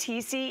new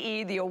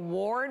TCE, the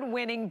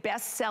award-winning,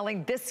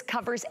 best-selling This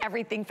Covers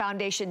Everything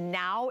foundation.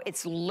 Now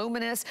it's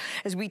luminous,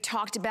 as we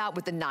talked about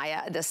with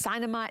the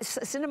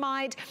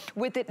cinnamide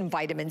with it, and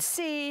vitamin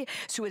C.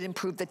 So it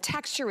improved the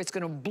texture. It's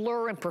going to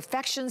blur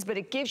imperfections, but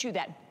it gives you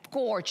that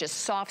gorgeous,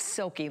 soft,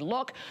 silky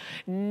look.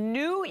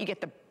 New, you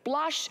get the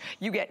blush,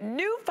 you get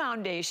new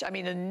foundation, I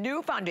mean a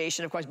new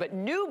foundation of course, but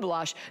new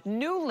blush,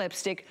 new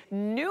lipstick,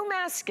 new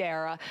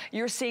mascara.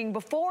 You're seeing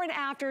before and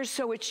after,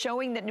 so it's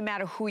showing that no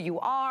matter who you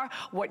are,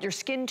 what your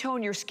skin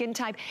tone, your skin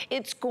type,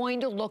 it's going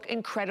to look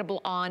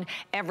incredible on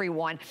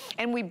everyone.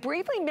 And we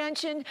briefly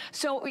mentioned,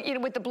 so you know,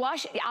 with the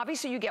blush,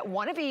 obviously you get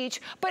one of each,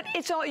 but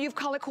it's all, you've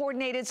color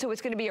coordinated, so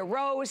it's gonna be a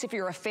rose if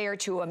you're a fair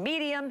to a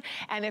medium,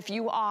 and if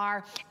you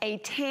are a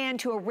tan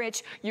to a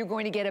rich, you're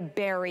going to get a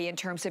berry in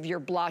terms of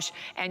your blush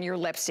and your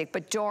lipstick.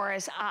 But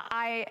Doris,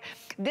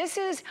 this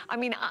is, I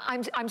mean,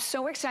 I'm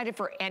so excited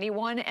for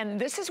anyone, and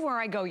this is where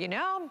I go, you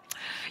know,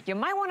 you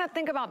might want to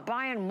think about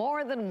buying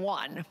more than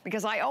one,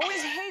 because I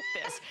always hate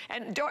this.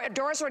 And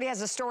Doris already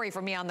has a story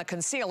for me on the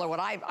concealer, what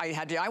I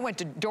had to do. I went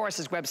to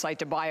Doris's website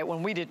to buy it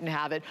when we didn't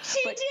have it.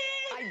 She did!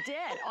 I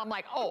did. I'm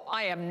like, oh,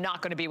 I am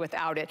not going to be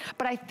without it.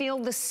 But I feel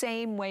the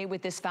same way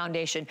with this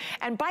foundation.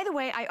 And by the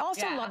way, I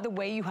also love the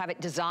way you have it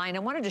designed.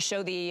 I wanted to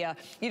show the,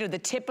 you know, the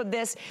tip of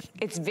this.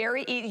 It's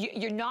very easy.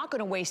 You're not going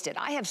to waste it.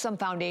 I have some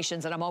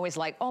foundations and I'm always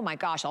like, oh my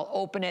gosh, I'll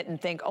open it and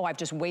think, oh, I've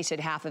just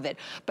wasted half of it.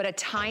 But a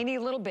tiny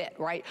little bit,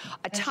 right?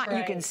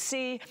 You can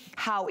see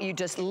how you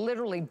just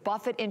literally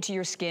buff it into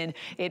your skin.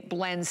 It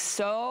blends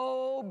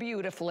so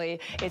beautifully.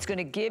 It's going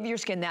to give your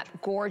skin that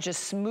gorgeous,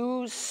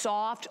 smooth,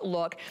 soft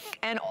look.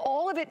 And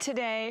all of it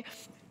today,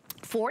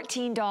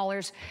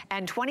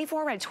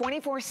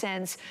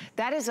 $14.24.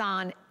 That is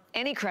on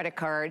any credit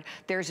card.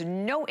 There's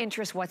no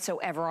interest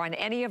whatsoever on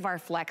any of our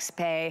flex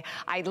pay.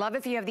 I'd love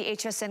if you have the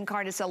HSN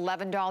card, it's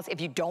 $11. If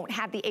you don't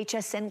have the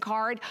HSN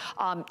card,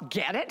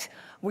 get it.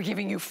 We're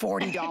giving you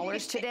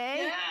 $40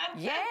 today.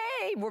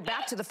 Yay, we're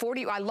back to the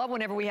 40. I love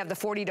whenever we have the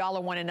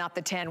 $40 one and not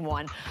the 10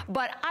 one.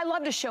 But I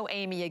love to show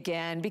Amy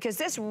again because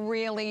this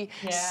really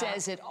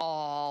says it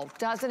all.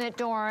 Doesn't it,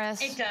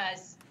 Doris? It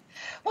does.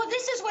 Well,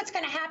 this is what's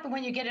going to happen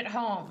when you get it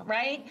home,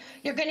 right?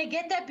 You're going to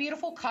get that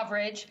beautiful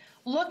coverage.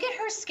 Look at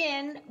her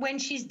skin when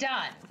she's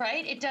done,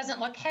 right? It doesn't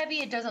look heavy.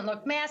 It doesn't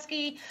look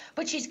masky,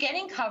 but she's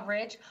getting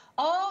coverage.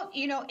 All,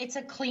 you know, it's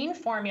a clean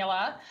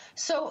formula.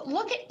 So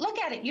look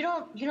at it. You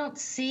don't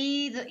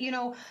see the, you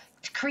know,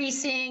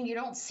 creasing, you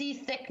don't see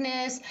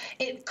thickness.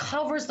 It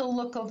covers the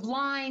look of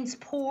lines,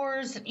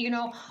 pores, you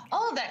know,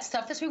 all of that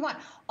stuff. This we want.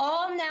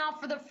 All now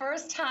for the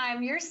first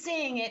time, you're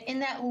seeing it in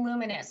that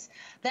luminous.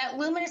 That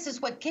luminous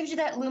is what gives you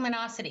that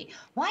luminosity.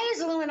 Why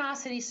is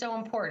luminosity so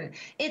important?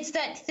 It's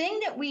that thing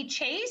that we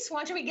chase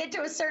once we get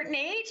to a certain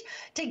age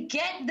to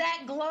get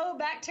that glow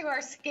back to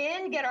our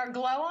skin, get our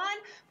glow on.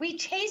 We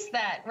chase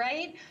that,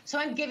 right? So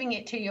I'm giving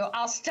it to you.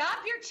 I'll stop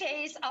your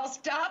chase. I'll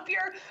stop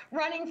your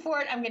running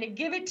for it. I'm going to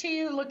give it to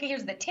you. Look,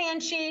 here's the tan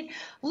shade.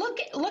 Look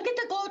at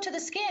the glow to the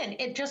skin.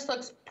 It just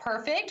looks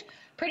perfect.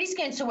 Pretty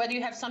skin. So whether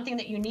you have something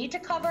that you need to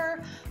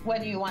cover,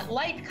 whether you want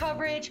light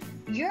coverage,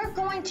 you're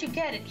going to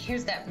get it.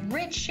 Here's that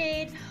rich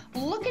shade.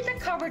 Look at the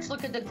coverage,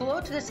 look at the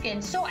glow to the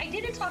skin. So I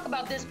didn't talk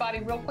about this, Bobby,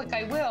 real quick,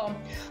 I will.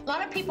 A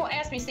lot of people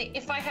ask me, say,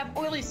 if I have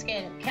oily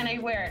skin, can I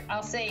wear it?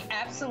 I'll say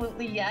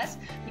absolutely yes,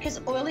 because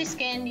oily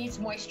skin needs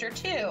moisture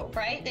too,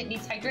 right? It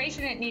needs hydration,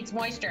 it needs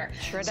moisture.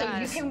 Sure does. So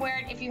you can wear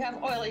it if you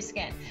have oily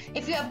skin.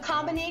 If you have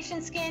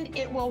combination skin,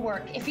 it will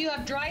work. If you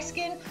have dry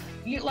skin,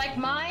 you, like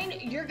mine,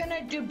 you're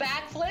gonna do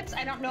backflips.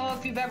 I don't know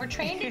if you've ever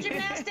trained in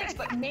gymnastics,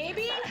 but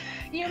maybe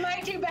you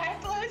might do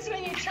backflips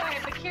when you try it.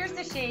 But here's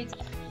the shades.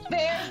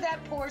 There's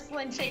that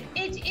porcelain shade.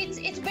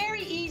 It's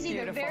very easy.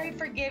 Beautiful. They're very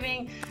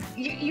forgiving.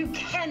 You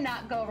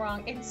cannot go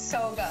wrong. It's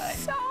so good.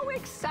 So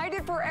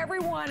excited for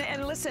everyone.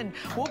 And listen,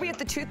 we'll be at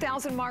the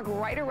 2,000 mark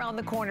right around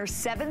the corner,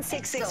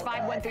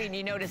 766513. And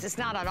you notice it's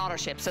not on auto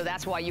ship, so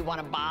that's why you want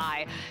to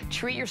buy.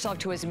 Treat yourself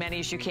to as many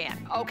as you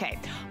can. Okay,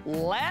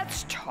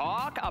 let's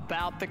talk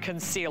about the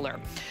concealer.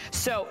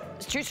 So,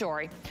 true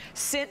story.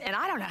 And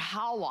I don't know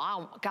how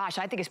long, gosh,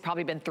 I think it's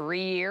probably been 3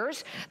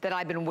 years that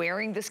I've been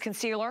wearing this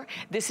concealer.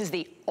 This is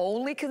the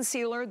only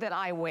concealer that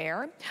I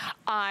wear.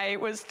 When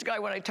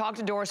I talked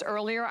to Doris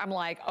earlier, I'm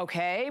like,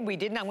 okay,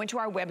 I went to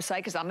our website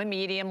because I'm a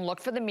medium,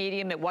 looked for the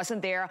medium, it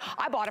wasn't there.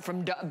 I bought it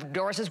from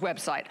Doris's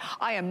website.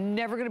 I am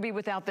never gonna be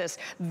without this.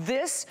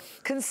 This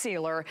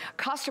concealer,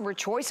 Customer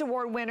Choice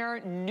Award winner,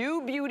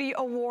 New Beauty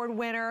Award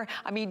winner,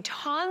 I mean,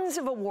 tons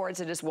of awards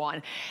it has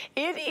won.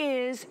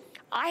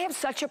 I have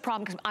such a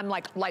problem because I'm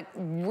like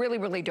really,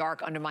 really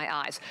dark under my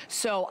eyes.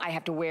 So I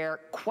have to wear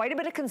quite a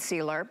bit of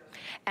concealer,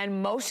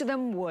 and most of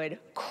them would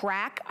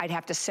crack. I'd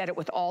have to set it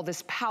with all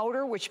this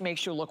powder, which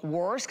makes you look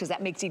worse because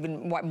that makes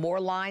even more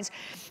lines.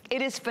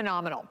 It is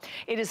phenomenal.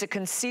 It is a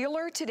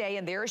concealer today,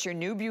 and there's your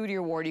New Beauty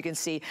Award you can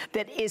see,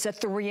 that is a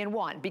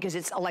 3-in-1 because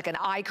it's like an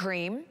eye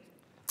cream,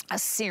 a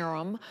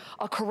serum,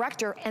 a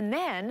corrector, and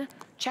then,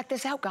 check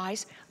this out,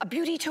 guys, a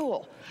beauty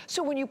tool.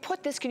 So when you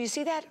put this, can you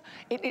see that?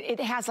 It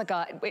has like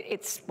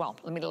well,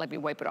 let me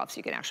wipe it off so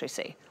you can actually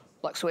see.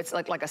 Look, so it's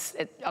like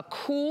a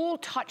cool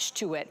touch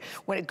to it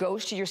when it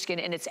goes to your skin,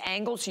 and it's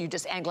angled, so you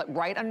just angle it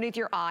right underneath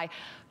your eye.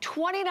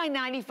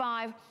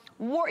 $29.95.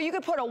 You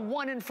could put a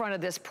 1 in front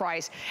of this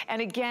price.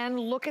 And again,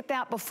 look at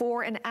that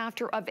before and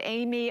after of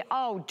Amy.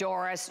 Oh,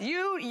 Doris,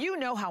 you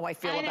know how I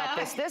feel about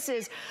this. This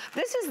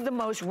is the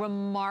most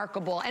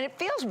remarkable, and it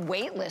feels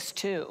weightless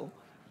too.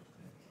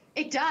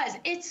 It does.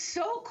 It's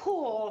so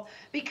cool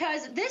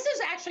because this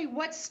is actually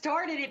what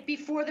started it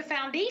before the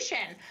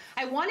foundation.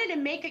 I wanted to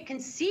make a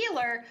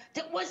concealer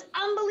that was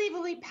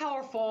unbelievably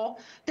powerful,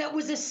 that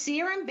was a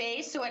serum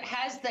base, so it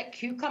has that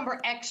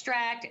cucumber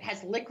extract, it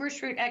has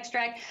licorice root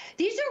extract.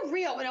 These are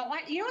real.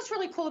 You know what's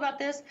really cool about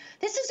this?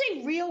 This is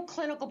a real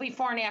clinical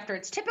before and after.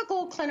 It's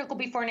typical clinical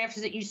before and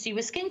after that you see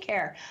with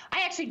skincare.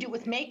 I actually do it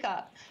with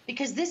makeup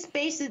because this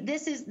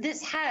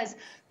has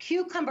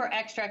cucumber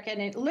extract in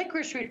it,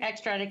 licorice root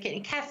extract in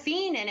it,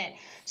 caffeine in it.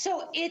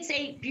 So it's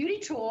a beauty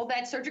tool.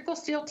 That surgical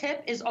steel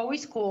tip is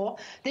always cool.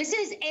 This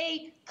is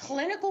a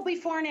clinical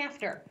before and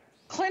after.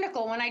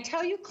 Clinical, when I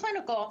tell you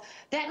clinical,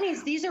 that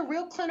means these are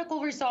real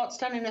clinical results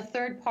done in a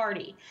third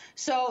party.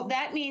 So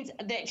that means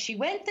that she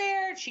went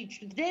there, she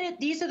did it,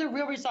 these are the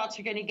real results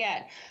you're gonna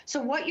get.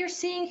 So what you're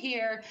seeing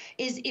here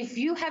is if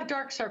you have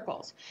dark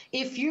circles,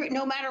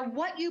 no matter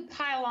what you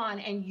pile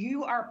on and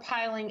you are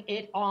piling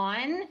it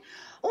on,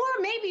 or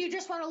maybe you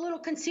just want a little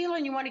concealer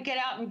and you want to get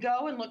out and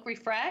go and look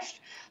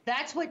refreshed.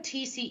 That's what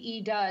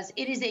TCE does.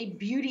 It is a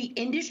beauty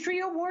industry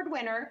award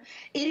winner.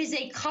 It is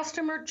a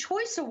customer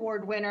choice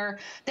award winner.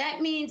 That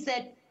means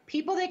that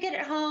people that get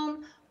it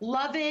home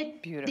love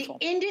it. Beautiful.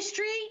 The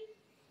industry,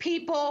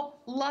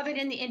 people love it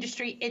in the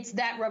industry. It's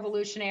that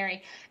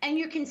revolutionary. And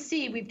you can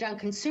see we've done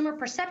consumer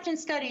perception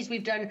studies.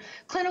 We've done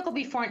clinical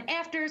before and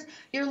afters.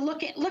 You're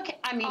look,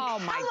 I mean, oh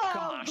my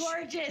gosh.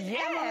 Gorgeous,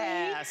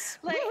 yes.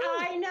 Emily.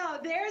 Like, I know,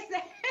 there's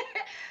that.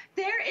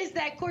 There is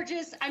that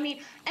gorgeous, I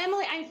mean,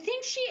 Emily, I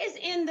think she is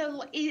in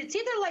it's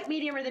either light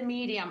medium or the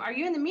medium. Are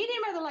you in the medium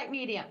or the light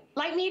medium?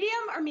 Light medium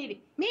or medium?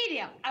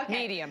 Medium,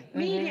 okay. Medium.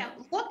 Medium.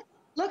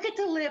 Look at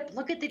the lip,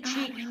 look at the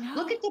cheek,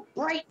 look at the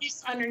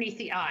brightness underneath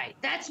the eye.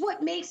 That's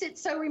what makes it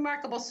so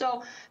remarkable.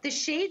 So the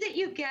shade that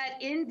you get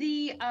in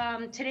the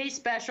today's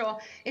special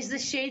is the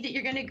shade that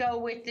you're gonna go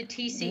with the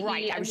TCE.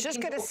 Right, I was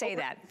just gonna say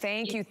that.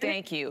 Thank you,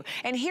 thank you.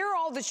 And here are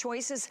all the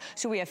choices.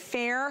 So we have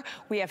fair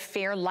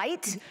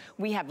light,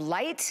 we have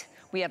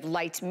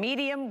light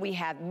medium, we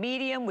have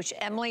medium, which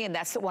Emily, and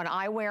that's the one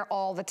I wear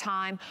all the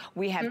time.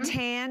 We have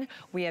tan,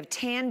 we have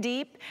tan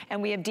deep,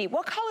 and we have deep.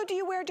 What color do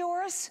you wear,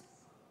 Doris?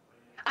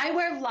 I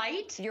wear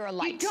light. You're a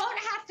light. You don't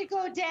have to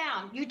go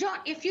down. You don't,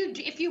 if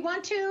you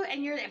want to,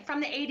 and you're from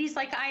the 80s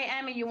like I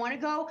am, and you want to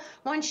go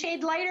one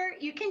shade lighter,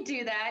 you can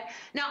do that.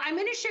 Now I'm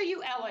going to show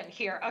you Ellen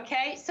here,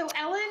 okay? So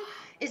Ellen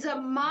is a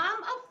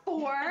mom of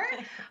 4.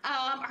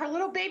 Her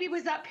little baby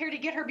was up here to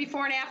get her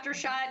before and after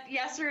shot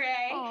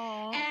yesterday.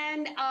 Aww.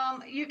 And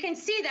you can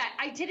see that.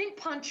 I didn't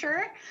punch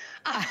her.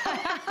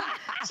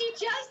 She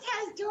just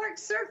has dark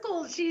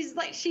circles.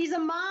 She's a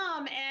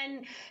mom,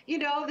 and you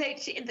know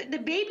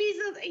the baby's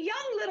a young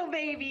little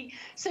baby.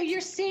 So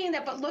you're seeing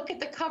that, but look at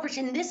the coverage,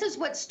 and this is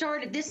what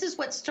started. This is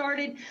what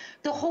started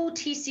the whole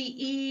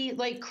TCE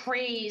like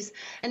craze,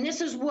 and this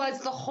was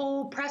the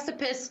whole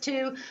precipice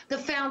to the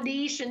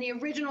foundation, the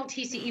original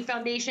TCE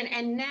foundation,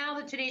 and now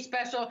the Today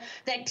Special,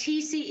 that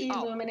TCE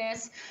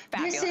Luminous.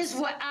 Fabulous. This is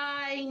what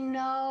I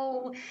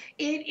know.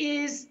 It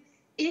is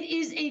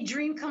a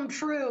dream come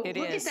true. Look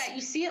at that.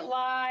 You see it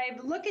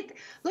live. Look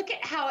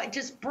at how it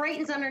just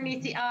brightens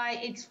underneath the eye.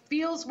 It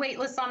feels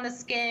weightless on the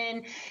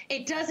skin.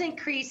 It doesn't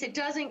crease. It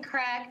doesn't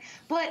crack.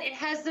 But it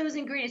has those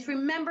ingredients.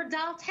 Remember,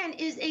 Dalton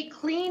is a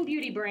clean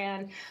beauty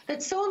brand.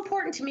 That's so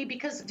important to me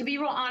because, to be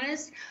real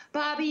honest,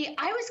 Bobby,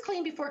 I was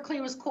clean before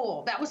clean was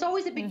cool. That was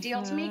always a big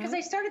deal to me because I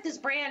started this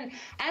brand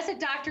as a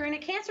doctor and a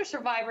cancer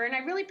survivor, and I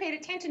really paid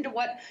attention to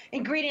what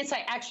ingredients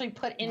I actually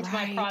put into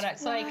my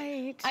products. Like,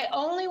 I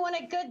only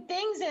wanted good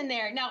things in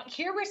there. Now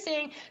here we're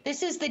seeing,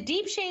 this is the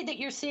deep shade that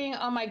you're seeing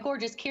on my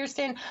gorgeous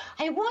Kirsten.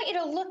 I want you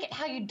to look at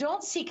how you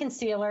don't see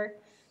concealer.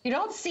 You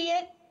don't see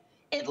it.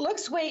 It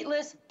looks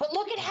weightless, but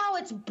look at how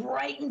it's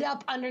brightened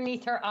up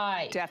underneath her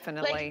eye.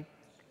 Definitely. Like,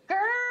 girl,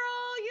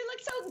 you look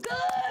so good.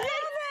 Love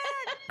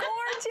it.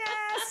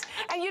 Gorgeous.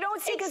 And you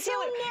don't see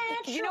concealer. So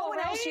natural, you know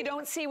what else you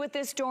don't see with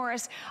this,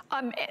 Doris?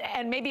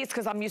 And maybe it's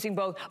because I'm using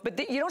both, but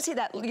you don't see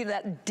that, you know,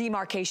 that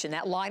demarcation,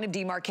 that line of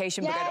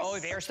demarcation. Yes. Because, oh,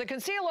 there's the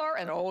concealer,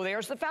 and oh,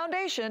 there's the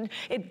foundation.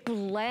 It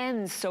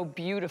blends so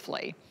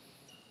beautifully.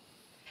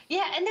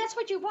 Yeah, and that's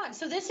what you want.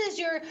 So this is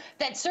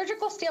that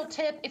surgical steel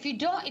tip. If you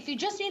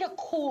just need a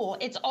cool,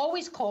 it's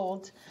always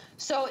cold.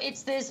 So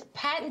it's this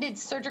patented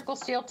surgical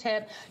steel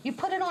tip. You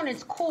put it on,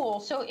 it's cool.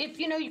 So if,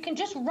 you know, you can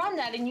just run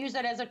that and use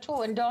that as a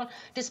tool and don't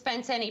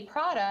dispense any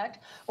product.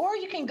 Or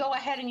you can go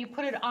ahead and you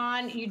put it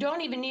on. You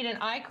don't even need an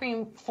eye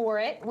cream for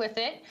it, with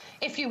it.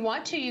 If you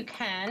want to, you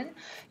can.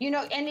 You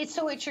know, and it's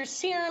your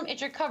serum,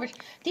 it's your coverage.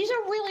 These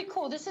are really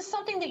cool. This is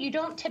something that you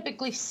don't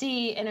typically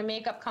see in a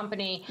makeup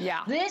company.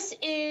 Yeah. This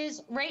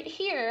is right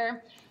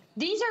here.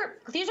 These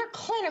are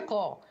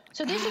clinical.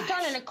 So these are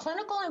done in a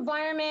clinical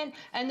environment,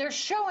 and they're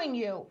showing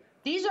you.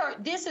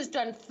 This is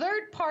done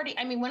third party.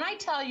 I mean, when I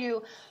tell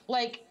you,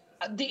 like,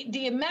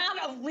 the amount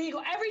of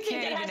legal,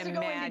 everything that has to go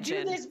in to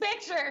do this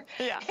picture,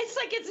 it's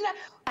like, it's not,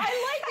 I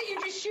like that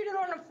you just shoot it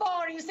on a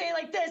phone and you say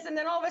like this, and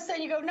then all of a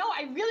sudden you go, no,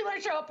 I really want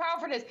to show how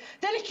powerful it is.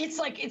 Then it gets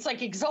like, it's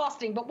like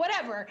exhausting, but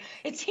whatever.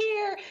 It's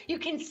here, you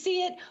can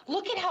see it.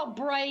 Look at how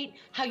bright,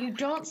 how you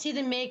don't see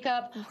the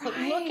makeup, but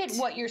look at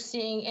what you're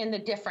seeing in the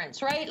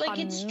difference, right? Like,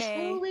 it's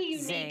truly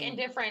unique and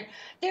different.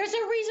 There's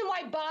a reason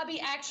why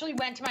Bobby actually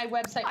went to my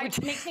website,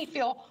 which makes me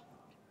feel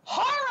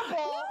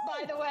horrible,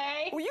 by the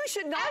way. Well, you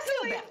should not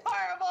feel bad.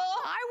 Horrible.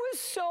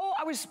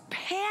 I was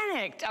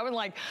panicked. I was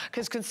like,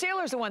 because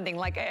concealer's the one thing.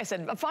 Like I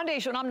said, a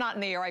foundation, I'm not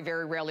in the air. I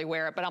very rarely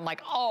wear it, but I'm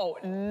like, oh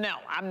no,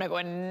 I'm not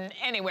going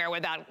anywhere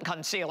without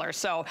concealer.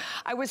 So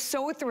I was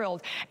so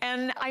thrilled.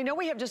 And I know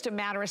we have just a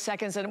matter of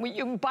seconds.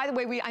 And by the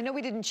way, I know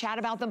we didn't chat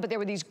about them, but there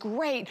were these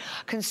great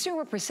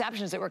consumer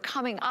perceptions that were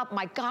coming up.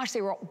 My gosh,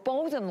 they were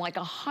both of them like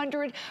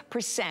 100%.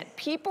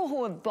 People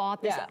who have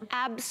bought this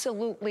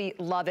absolutely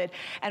love it.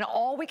 And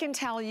all we can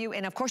tell you,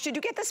 and of course you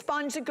do get the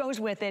sponge that goes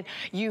with it,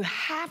 you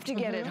have to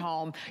get it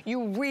home.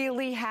 You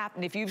really have.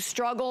 And if you've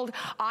struggled,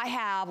 I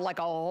have like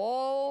a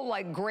whole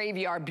like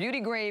graveyard, beauty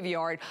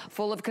graveyard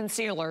full of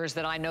concealers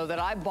that I know that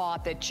I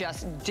bought that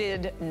just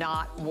did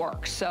not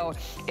work. So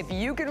if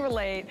you can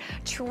relate,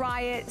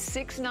 try it.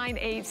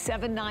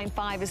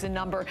 698-795 is the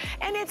number.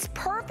 And it's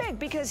perfect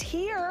because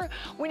here,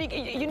 when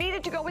you need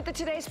it to go with the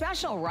Today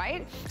Special,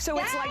 right? So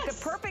it's like the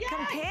perfect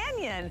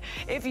companion.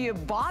 If you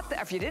bought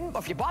if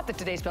you bought the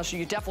Today Special,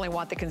 you definitely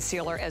want the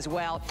concealer as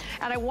well.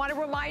 And I want to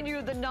remind you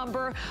of the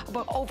number,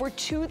 about over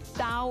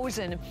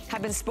 2,000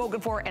 have been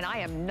spoken for, and I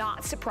am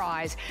not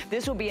surprised.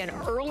 This will be an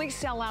early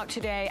sellout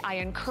today. I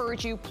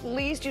encourage you,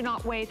 please do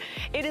not wait.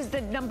 It is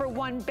the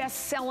 #1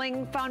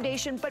 best-selling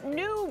foundation, but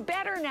new,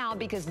 better now,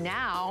 because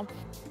now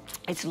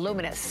it's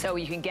luminous, so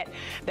you can get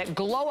that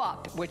glow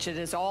up, which it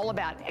is all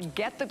about.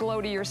 Get the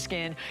glow to your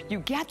skin. You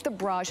get the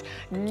brush.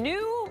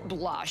 New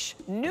blush,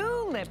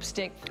 new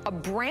lipstick, a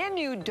brand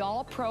new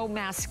Doll Pro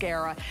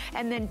mascara,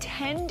 and then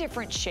 10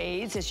 different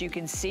shades, as you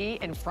can see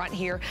in front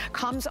here.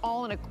 Comes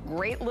all in a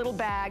great little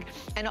bag,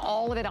 and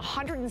all of it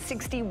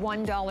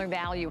 $161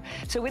 value.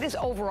 So it is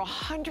over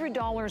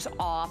 $100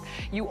 off.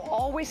 You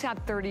always have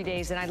 30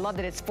 days, and I love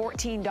that it's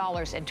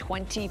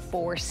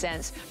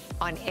 $14.24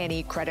 on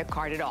any credit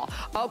card at all.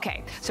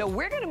 Okay, so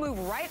we're gonna move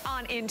right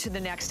on into the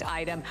next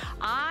item.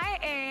 I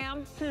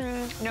am,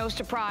 no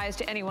surprise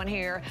to anyone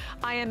here,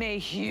 I am a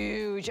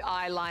huge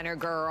eyeliner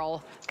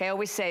girl. Like I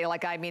always say,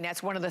 like, I mean,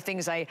 that's one of the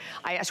things I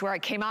swear I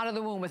came out of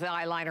the womb with an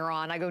eyeliner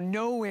on. I go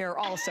nowhere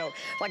also.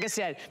 Like I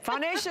said,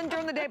 foundation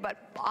during the day,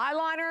 but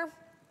eyeliner,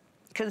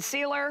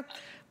 concealer,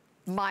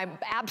 my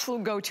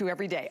absolute go-to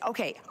every day.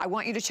 Okay, I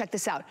want you to check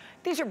this out.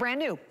 These are brand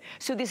new.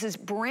 So this is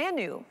brand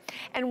new.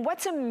 And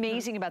what's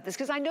amazing about this,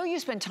 because I know you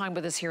spend time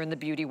with us here in the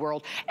beauty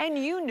world,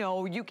 and you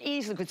know you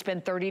easily could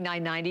spend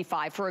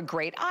 $39.95 for a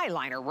great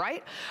eyeliner,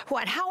 right?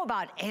 What? How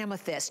about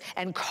amethyst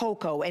and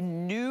cocoa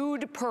and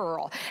nude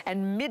pearl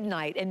and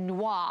midnight and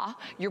noir,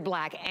 your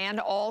black, and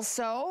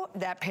also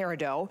that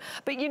peridot.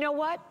 But you know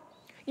what?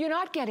 You're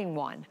not getting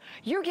one.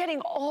 You're getting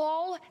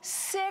all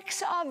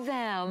 6 of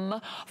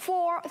them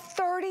for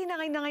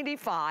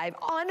 $39.95,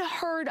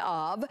 unheard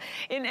of,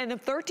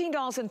 and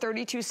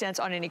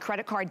 $13.32 on any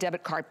credit card,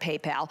 debit card,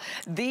 PayPal.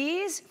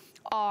 These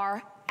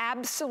are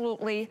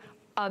absolutely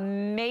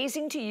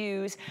amazing to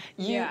use.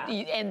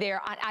 And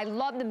I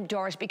love them,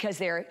 Doris, because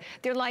they're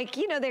like,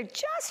 you know, they're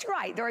just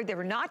right.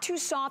 They're not too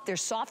soft. They're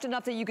soft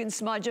enough that you can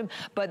smudge them,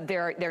 but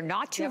they're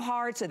not too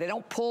hard, so they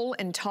don't pull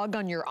and tug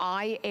on your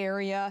eye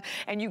area.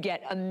 And you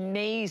get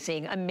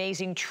amazing,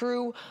 amazing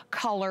true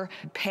color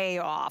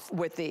payoff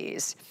with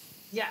these.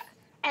 Yeah.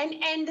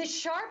 And the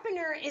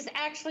sharpener is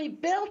actually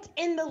built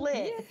in the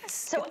lid. Yes,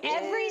 so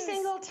every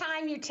single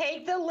time you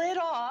take the lid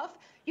off,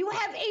 you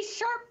have a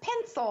sharp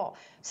pencil.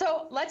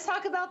 So let's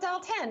talk about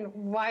Dalton.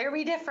 Why are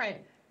we different?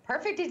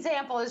 Perfect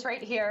example is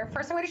right here.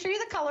 First, I'm going to show you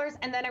the colors,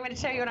 and then I'm going to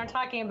show you what I'm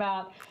talking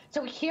about.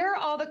 So here are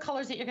all the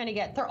colors that you're going to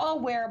get. They're all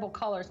wearable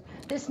colors.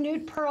 This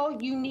nude pearl,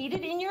 you need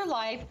it in your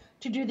life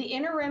to do the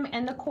inner rim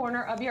and the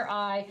corner of your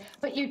eye.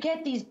 But you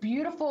get these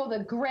beautiful, the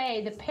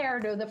gray, the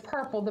peridot, the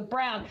purple, the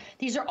brown.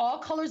 These are all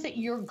colors that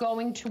you're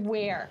going to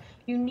wear.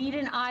 You need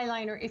an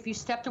eyeliner. If you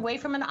stepped away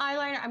from an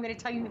eyeliner, I'm going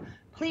to tell you,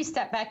 please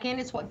step back in.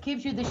 It's what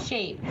gives you the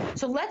shape.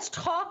 So let's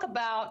talk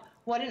about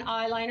what an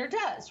eyeliner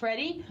does.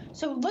 Ready?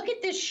 So look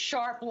at this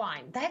sharp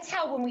line. That's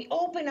how when we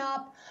open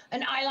up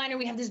an eyeliner,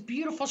 we have this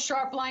beautiful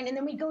sharp line, and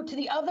then we go to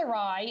the other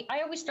eye.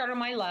 I always start on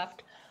my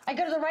left. I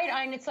go to the right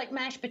eye, and it's like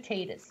mashed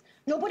potatoes.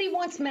 Nobody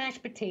wants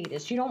mashed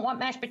potatoes. You don't want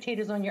mashed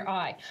potatoes on your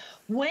eye.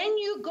 When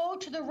you go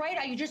to the right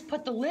eye, you just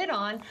put the lid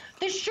on.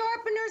 The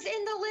sharpener's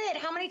in the lid.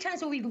 How many times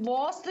have we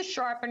lost the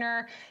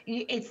sharpener?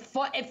 It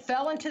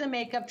fell into the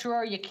makeup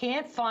drawer. You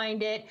can't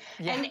find it.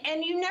 Yeah.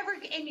 And you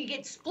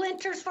get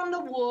splinters from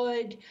the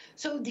wood.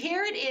 So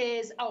here it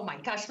is. Oh my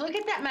gosh, look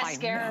at that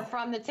mascara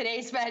from the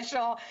Today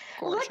Special.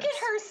 Gorgeous. Look at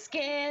her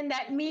skin,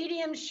 that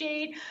medium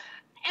shade.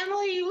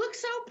 Emily, you look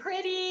so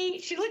pretty.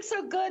 She looks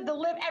so good. The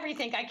lip,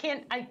 everything.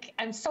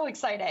 I'm so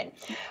excited.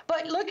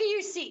 But look at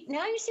you see.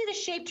 Now you see the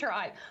shape to her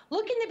eye.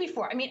 Look in the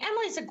before. I mean,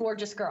 Emily's a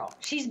gorgeous girl.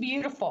 She's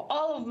beautiful.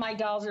 All of my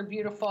dolls are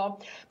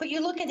beautiful. But you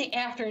look at the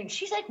after, and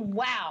she's like,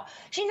 wow.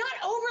 She's not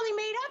overly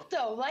made up,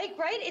 though. Like,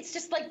 right? It's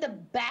just like the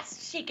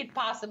best she could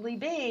possibly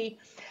be.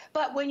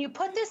 But when you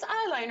put this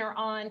eyeliner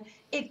on,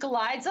 it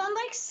glides on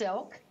like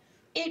silk.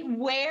 It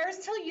wears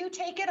till you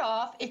take it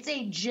off. It's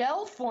a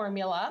gel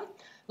formula.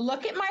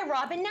 Look at my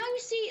Robin. Now you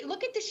see,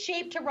 look at the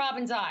shape to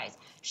Robin's eyes.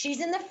 She's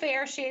in the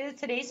fair shade of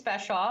Today's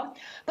Special.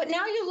 But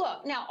now you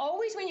look. Now,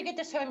 always when you get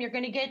this home, you're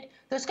going to get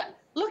those.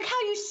 Look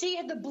how you see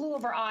the blue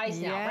of her eyes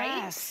now, right?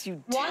 Yes, you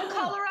do. One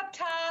color up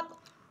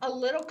top, a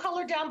little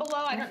color down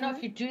below. I don't know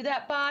if you do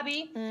that,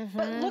 Bobby.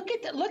 But look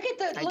at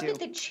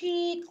the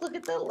cheek. Look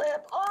at the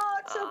lip. Oh,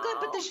 it's so good.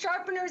 But the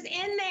sharpener's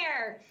in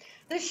there.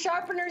 The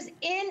sharpener's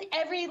in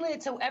every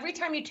lid. So every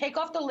time you take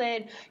off the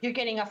lid, you're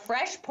getting a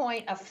fresh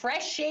point, a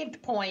fresh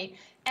shaped point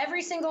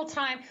every single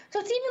time.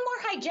 So it's even more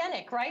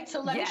hygienic, right?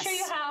 So let me show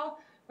you how.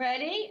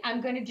 Ready? I'm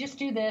going to just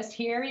do this.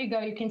 Here you go.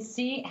 You can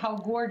see how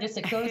gorgeous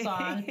it goes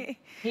on.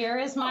 Here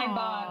is my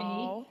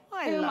Bobby,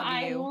 whom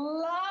I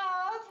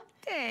love.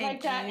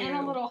 Like that, and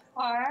a little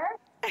heart.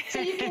 So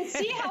you can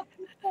see how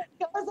it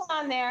goes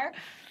on there.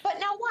 But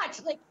now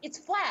watch, like it's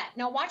flat.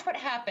 Now watch what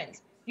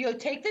happens. You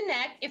take the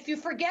neck. If you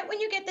forget when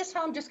you get this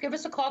home, just give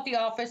us a call at the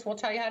office. We'll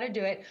tell you how to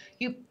do it.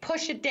 You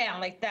push it down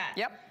like that.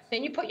 Yep.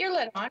 Then you put your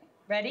lid on.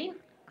 Ready?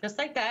 Just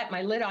like that.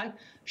 My lid on.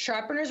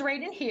 Sharpener's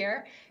right in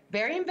here.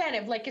 Very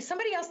inventive. Like if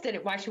somebody else did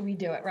it, why should we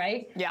do it,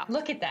 right? Yeah.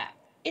 Look at that.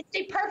 It's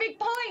a perfect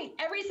point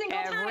every single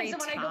time. So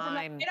when I go from the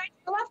right eye to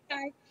the left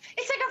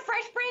It's like a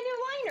fresh brand new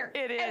liner.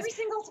 It is. Every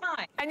single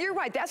time. And you're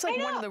right, that's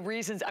like one of the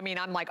reasons, I mean,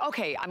 I'm like,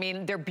 okay, I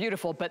mean, they're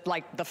beautiful, but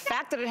like the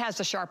fact that it has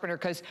the sharpener,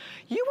 because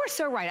you were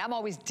so right. I'm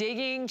always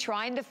digging,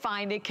 trying to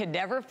find it, can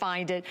never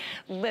find it.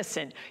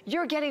 Listen,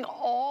 you're getting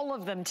all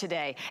of them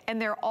today,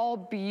 and they're all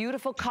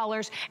beautiful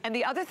colors. And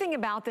the other thing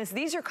about this,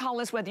 these are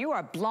colors, whether you are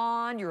a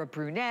blonde, you're a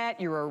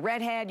brunette, you're a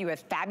redhead, you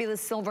have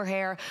fabulous silver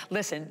hair.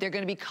 Listen, they're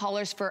gonna be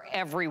colors for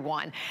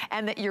everyone,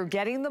 and that you're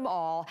getting them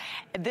all.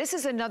 This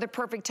is another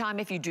perfect time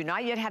if you do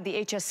not yet have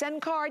the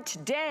HSN card.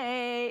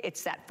 Today,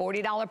 it's that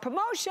 $40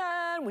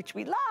 promotion, which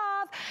we love.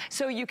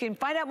 So you can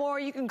find out more.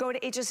 You can go to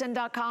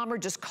hsn.com or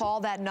just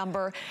call that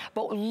number.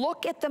 But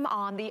look at them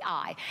on the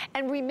eye.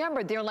 And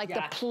remember, they're like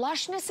the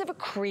plushness of a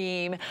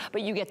cream,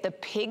 but you get the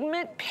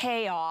pigment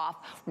payoff,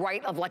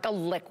 right, of like a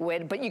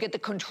liquid, but you get the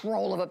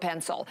control of a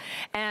pencil.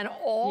 And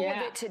all of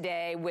it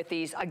today with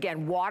these,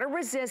 again, water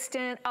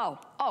resistant.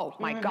 Oh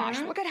my gosh,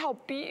 look at how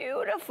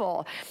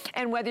beautiful.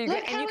 And whether you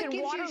get, and you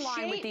can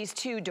waterline with these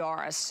too,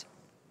 Doris.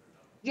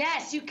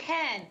 Yes, you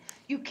can.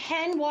 You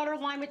can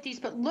waterline with these,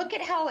 but look at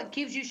how it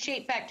gives you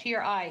shape back to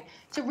your eye.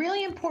 It's a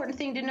really important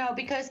thing to know,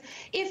 because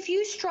if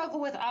you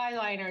struggle with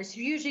eyeliners,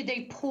 usually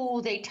they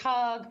pull, they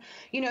tug,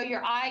 you know,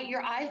 your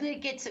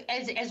eyelid gets,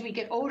 as we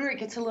get older, it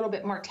gets a little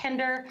bit more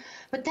tender,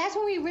 but that's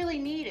when we really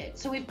need it.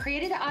 So we've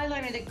created an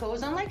eyeliner that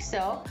goes on like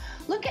so.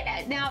 Look at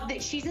it now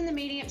that she's in the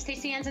medium,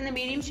 Stacey Ann's in the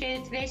medium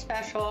shade today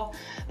special,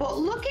 but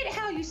look at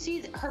how you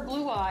see her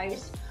blue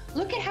eyes.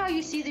 Look at how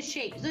you see the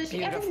shape. So if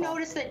you ever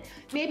notice that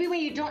maybe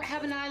when you don't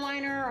have an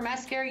eyeliner or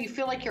mascara, you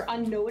feel like you're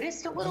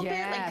unnoticed a little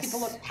bit, like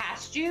people look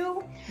past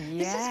you?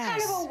 This is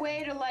kind of a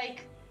way to,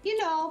 like, you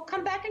know,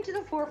 come back into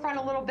the forefront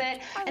a little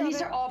bit. And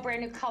these are all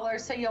brand new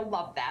colors, so you'll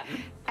love them.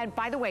 And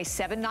by the way,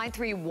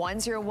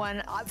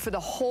 793-101 for the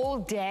whole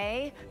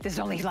day. There's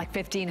only like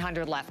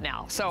 1,500 left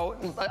now. So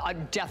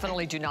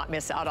definitely do not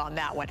miss out on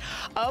that one.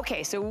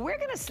 Okay, so we're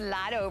gonna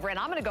slide over, and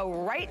I'm gonna go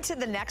right to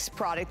the next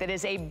product that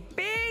is a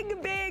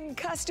big, big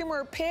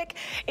customer pick.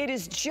 It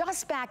is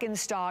just back in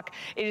stock.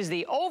 It is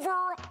the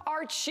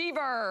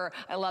Overarchiever.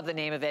 I love the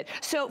name of it.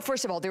 So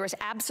first of all, there is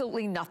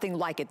absolutely nothing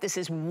like it. This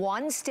is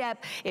one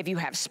step. If you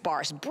have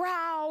sparse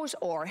brows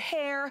or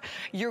hair,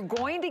 you're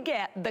going to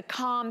get the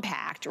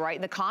compact,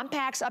 right? The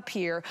compact's up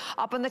here,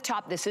 up on the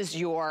top. This is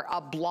your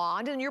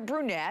blonde and your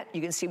brunette. You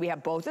can see we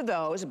have both of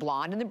those,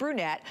 blonde and the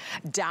brunette.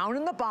 Down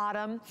in the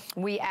bottom,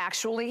 we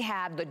actually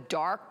have the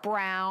dark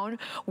brown,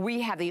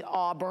 we have the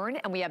auburn,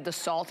 and we have the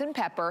salt and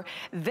pepper.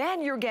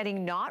 Then you're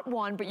getting not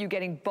one, but you're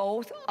getting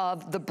both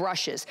of the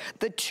brushes,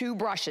 the two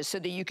brushes, so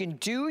that you can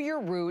do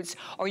your roots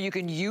or you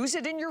can use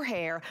it in your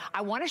hair.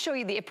 I want to show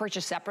you the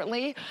purchase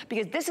separately,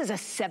 because this is a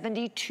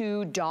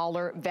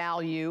 $72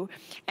 value,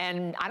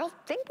 and I don't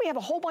think we have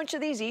a whole bunch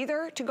of these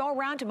either to go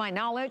around, to my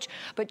knowledge,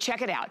 but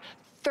check it out.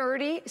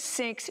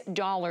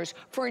 $36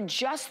 for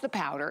just the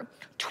powder,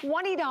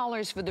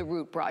 $20 for the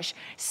root brush,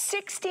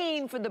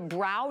 $16 for the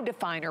brow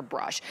definer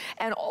brush,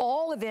 and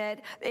all of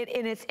it,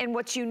 and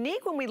what's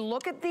unique when we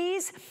look at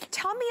these,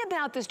 tell me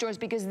about this, Doris,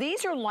 because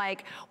these are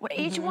like,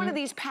 each one of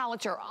these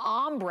palettes are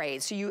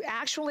ombres, so you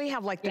actually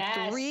have like the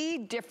 3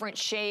 different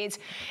shades.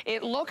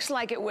 It looks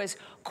like it was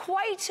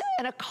quite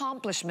an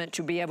accomplishment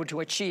to be able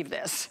to achieve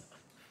this.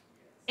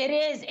 It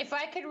is. If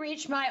I could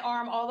reach my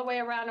arm all the way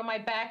around on my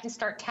back and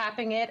start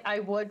tapping it,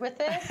 I would with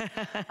this.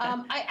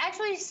 I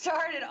actually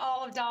started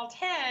all of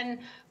Dalton,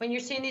 when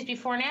you're seeing these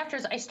before and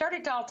afters, I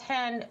started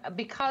Dalton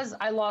because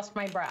I lost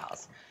my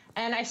brows.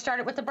 And I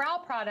started with the brow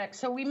product.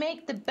 So we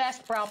make the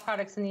best brow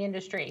products in the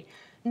industry.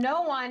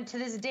 No one to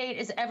this date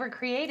has ever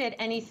created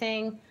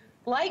anything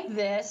like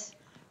this.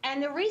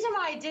 And the reason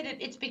why I did it,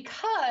 it's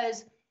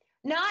because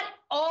not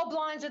all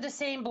blondes are the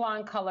same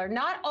blonde color.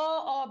 Not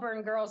all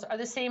auburn girls are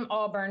the same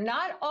auburn.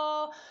 Not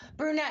all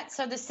brunettes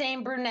are the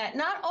same brunette.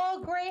 Not all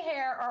gray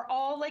hair are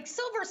all like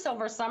silver.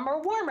 Some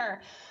are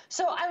warmer.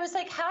 So I was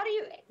like, how do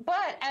you,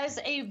 but as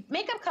a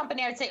makeup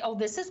company, I'd say, oh,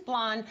 this is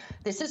blonde,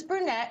 this is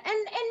brunette,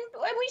 and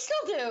we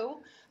still do.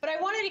 But I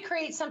wanted to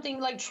create something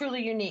like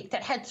truly unique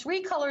that had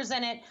 3 colors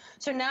in it.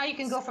 So now you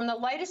can go from the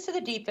lightest to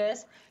the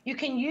deepest. You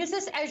can use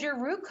this as your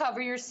root cover.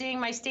 You're seeing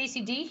my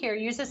Stacey D here.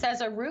 Use this as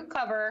a root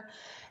cover.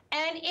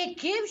 And it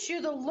gives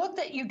you the look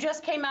that you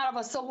just came out of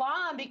a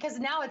salon, because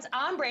now it's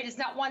ombre. It's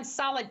not one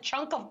solid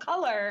chunk of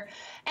color.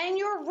 And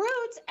your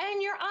roots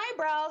and your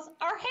eyebrows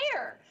are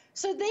hair.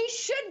 So they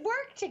should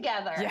work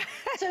together. Yeah.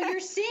 So you're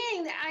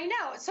seeing, I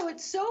know, so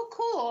it's so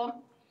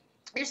cool.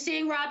 You're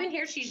seeing Robin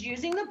here. She's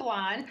using the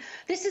blonde.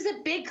 This is a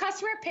big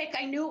customer pick.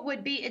 I knew it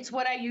would be. It's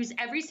what I use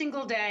every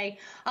single day.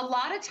 A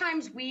lot of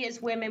times we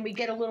as women, we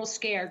get a little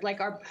scared. Like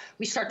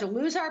we start to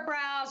lose our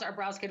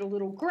brows get a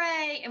little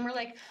gray, and we're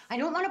like, I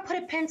don't want to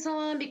put a pencil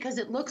on because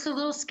it looks a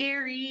little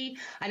scary.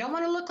 I don't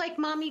want to look like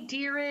Mommy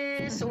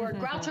Dearest or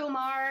Groucho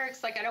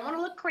Marx. Like, I don't want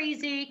to look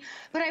crazy,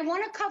 but I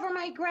want to cover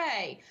my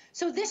gray.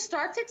 So this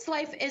starts its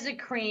life as a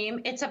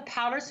cream. It's a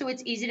powder, so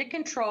it's easy to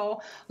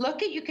control.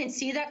 Look at, you can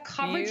see that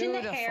coverage in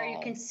the hair.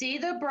 can see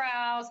the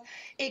brows.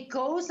 It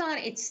goes on,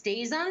 it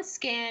stays on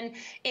skin.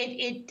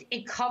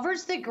 It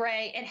covers the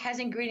gray. It has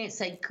ingredients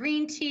like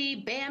green tea,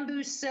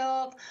 bamboo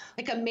silk,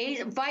 like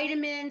amazing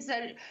vitamins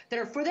that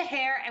are for the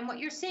hair. And what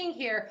you're seeing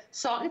here,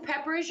 salt and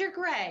pepper is your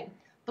gray.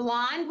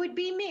 Blonde would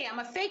be me. I'm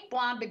a fake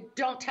blonde, but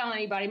don't tell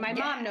anybody. My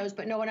mom knows,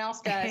 but no one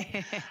else does.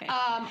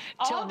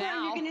 Auburn,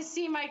 you're going to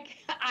see my,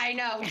 I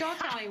know, don't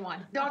tell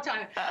anyone. Don't tell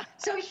anyone.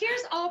 So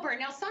here's Auburn.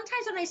 Now,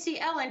 sometimes when I see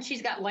Ellen,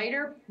 she's got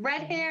lighter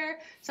red hair.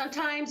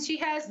 Sometimes she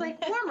has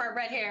like warmer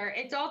red hair.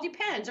 It all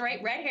depends,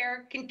 right? Red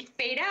hair can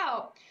fade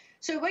out.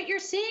 So what you're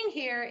seeing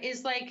here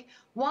is like,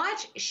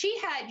 watch, she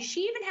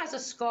even has a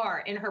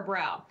scar in her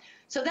brow.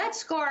 So that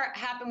scar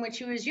happened when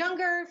she was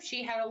younger.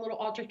 She had a little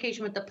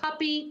altercation with the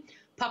puppy.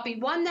 Puppy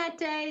won that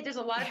day. There's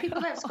a lot of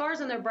people that have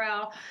scars on their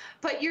brow,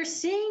 but you're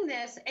seeing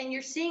this and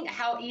you're seeing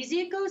how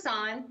easy it goes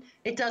on.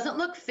 It doesn't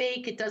look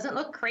fake. It doesn't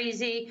look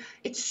crazy.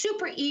 It's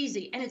super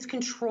easy and it's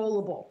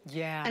controllable.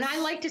 Yeah. And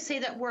I like to say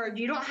that word.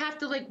 You don't have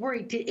to like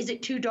worry. Is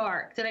it too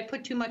dark? Did I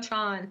put too much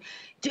on?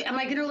 Am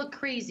I going to look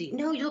crazy?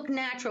 No, you look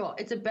natural.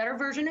 It's a better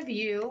version of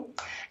you.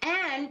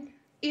 And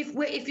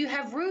if you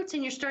have roots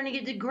and you're starting to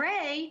get the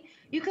gray,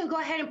 you can go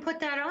ahead and put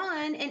that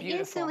on, and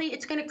instantly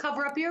it's going to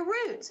cover up your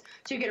roots.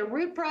 So you get a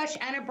root brush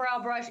and a brow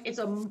brush.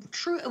 It's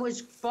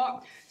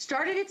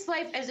started its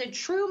life as a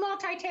true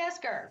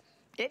multitasker.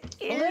 It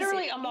is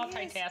literally a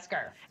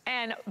multitasker.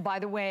 And by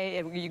the way,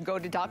 you can go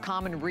to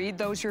 .com and read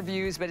those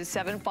reviews, but it's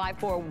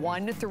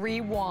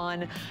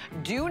 754131.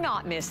 Do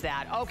not miss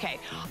that. Okay,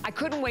 I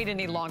couldn't wait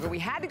any longer. We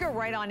had to go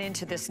right on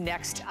into this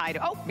next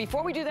item. Oh,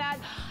 before we do that,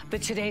 the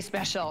Today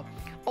Special.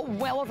 Oh,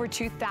 well over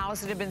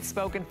 2,000 have been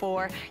spoken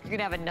for. You're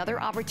gonna have another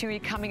opportunity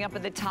coming up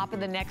at the top of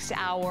the next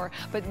hour,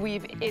 but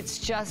it's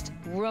just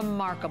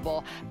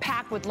remarkable.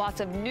 Packed with lots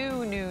of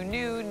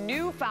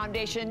new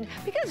foundation,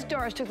 because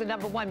Doris took the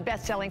 #1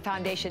 best-selling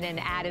foundation and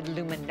added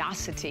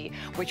luminosity,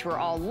 which we're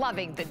all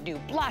loving. The new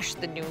blush,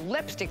 the new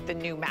lipstick, the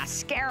new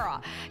mascara.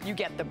 You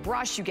get the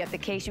brush, you get the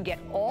case, you get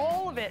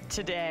all of it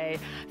today.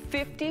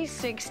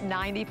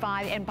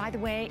 $56.95, and by the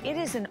way, it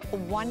is an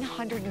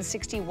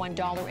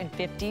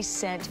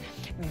 $161.50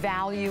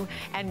 value,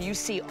 and you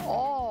see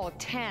all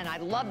 10. I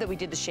love that we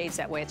did the shades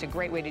that way. It's a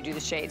great way to do the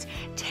shades.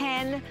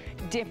 10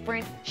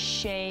 different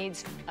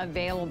shades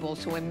available.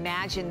 So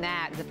imagine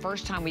that. The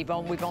first time we've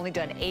only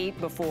done 8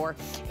 before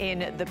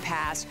in the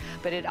past.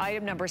 But at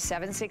item number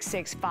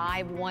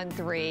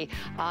 766513,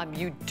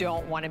 you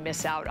don't want to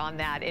miss out on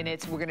that. And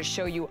we're going to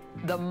show you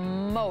the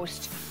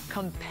most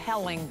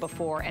compelling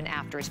before and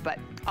afters. But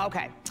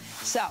okay,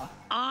 so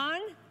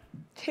on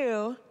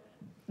to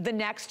the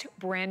next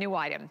brand new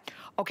item.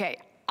 Okay,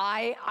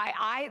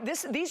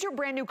 these are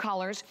brand new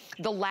colors.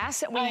 The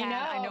last that we had,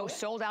 I know,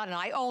 sold out, and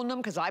I own them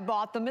because I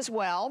bought them as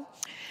well.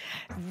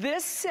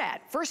 This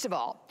set, first of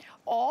all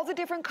the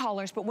different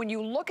colors, but when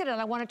you look at it,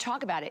 I want to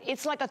talk about it.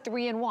 It's like a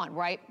 3-in-1,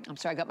 right? I'm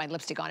sorry, I got my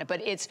lipstick on it,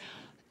 but it's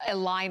a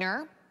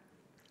liner,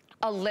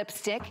 a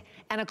lipstick,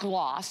 and a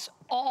gloss,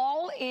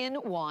 all in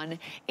one,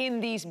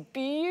 in these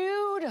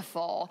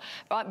beautiful,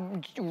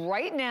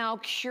 right now,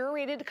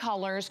 curated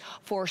colors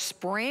for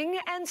spring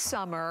and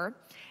summer.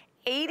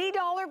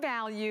 $80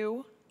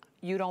 value,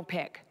 you don't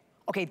pick.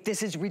 Okay,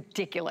 this is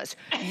ridiculous.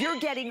 You're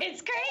getting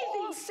it's crazy.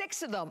 All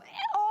 6 of them,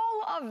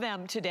 all of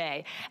them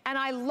today. And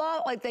I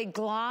love, like, they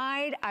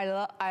glide.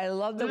 I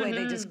love the way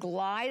they just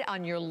glide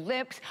on your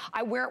lips.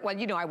 I wear, well,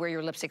 you know, I wear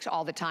your lipsticks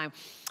all the time.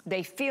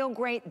 They feel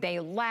great,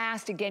 they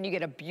last. Again, you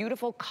get a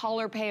beautiful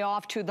color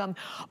payoff to them.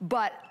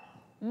 But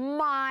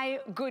my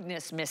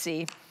goodness,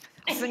 Missy,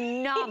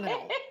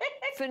 phenomenal.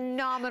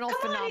 phenomenal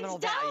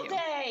value.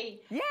 Day.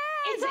 Yes,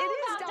 it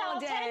is doll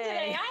day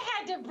today. I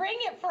had to bring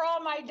it for all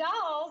my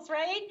dolls,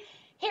 right?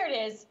 Here it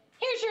is.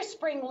 Here's your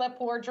spring lip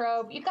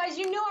wardrobe. You guys,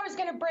 you knew I was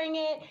going to bring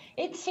it.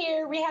 It's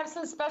here. We have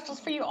some specials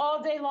for you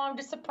all day long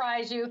to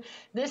surprise you.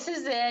 This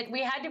is it.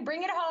 We had to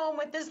bring it home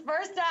with this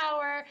first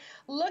hour.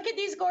 Look at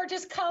these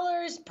gorgeous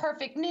colors,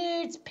 perfect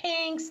nudes,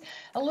 pinks,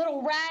 a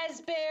little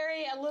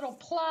raspberry, a little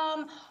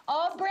plum,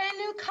 all brand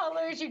new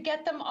colors. You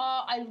get them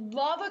all. I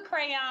love a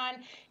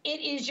crayon. It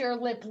is your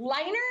lip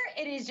liner,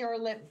 it is your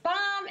lip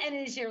balm, and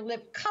it is your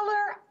lip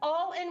color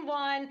all in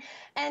one.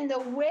 And the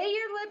way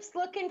your lips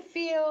look and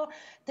feel,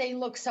 they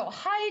look so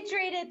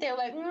hydrated. They're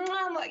like,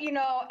 you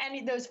know, any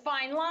of those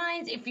fine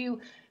lines. If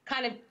you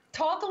kind of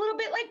talk a little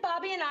bit like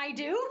Bobby and I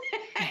do,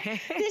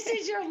 this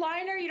is your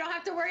liner. You don't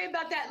have to worry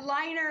about that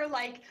liner,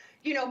 like,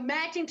 you know,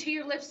 matching to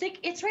your lipstick.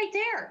 It's right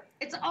there.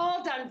 It's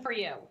all done for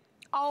you.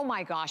 Oh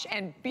my gosh,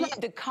 and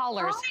the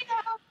colors.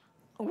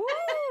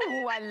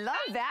 Ooh, I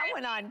love that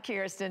one on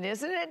Kirsten,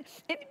 isn't it?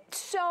 It's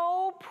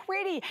so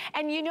pretty.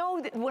 And you know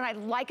what I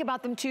like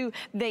about them too,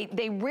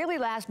 they really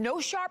last.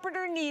 No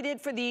sharpener needed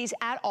for these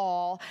at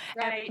all.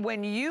 Right. And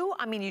when you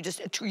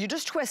just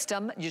twist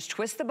them, you just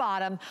twist the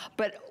bottom,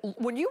 but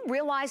when you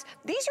realize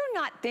these are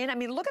not thin, I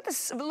mean, look at the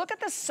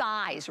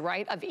size,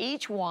 right, of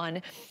each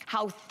one,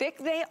 how thick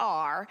they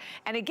are.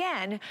 And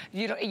again,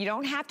 you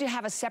don't have to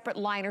have a separate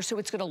liner, so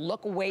it's gonna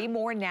look way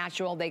more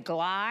natural. They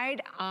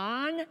glide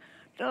on.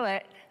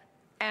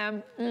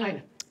 And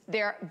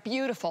They're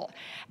beautiful.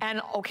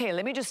 And okay,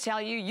 let me just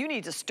tell you, you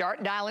need to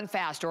start dialing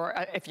fast, or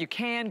if you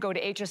can, go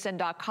to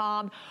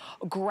hsn.com,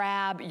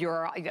 grab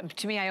your,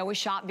 to me, I always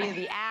shop via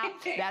the app.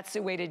 That's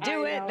the way to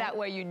do it. That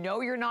way you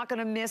know you're not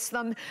gonna miss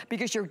them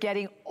because you're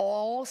getting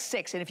all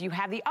 6. And if you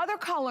have the other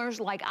colors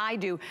like I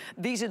do,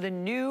 these are the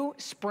new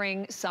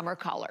spring summer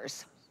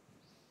colors.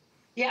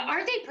 Yeah,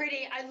 aren't they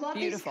pretty? I love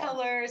Beautiful. these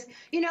colors.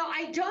 You know,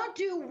 I don't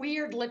do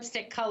weird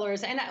lipstick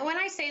colors. And when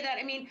I say that,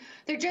 I mean,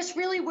 they're just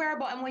really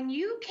wearable. And when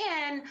you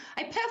can,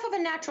 I pay off of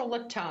a natural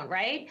lip tone,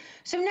 right?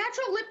 So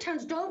natural lip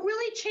tones don't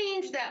really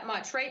change that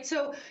much, right?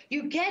 So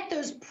you get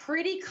those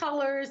pretty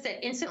colors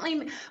that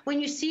instantly, when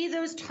you see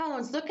those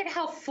tones, look at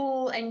how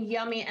full and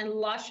yummy and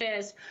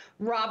luscious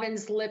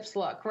Robin's lips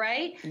look,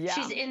 right? Yeah.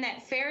 She's in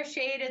that fair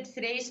shade of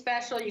today's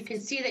special. You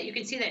can see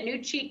that new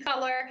cheek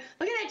color.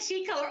 Look at that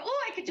cheek color.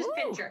 Oh, I could just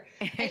picture.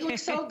 It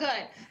looks so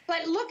good.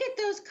 But look at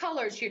those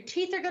colors. Your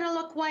teeth are going to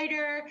look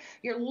whiter.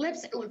 Your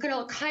lips are going to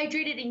look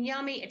hydrated and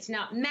yummy. It's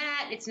not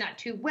matte. It's not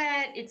too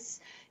wet.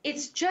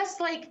 It's just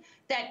like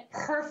that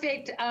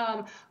perfect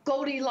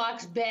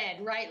Goldilocks bed,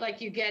 right? Like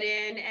you get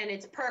in and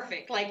it's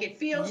perfect. Like it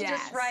feels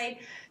just right.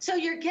 So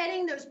you're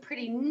getting those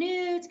pretty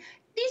nudes.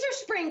 These are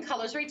spring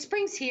colors, right?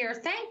 Spring's here,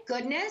 thank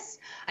goodness.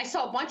 I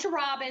saw a bunch of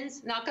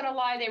robins, not gonna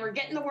lie, they were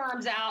getting the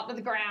worms out of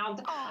the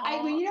ground.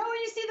 When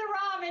you see the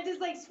robins, it's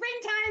like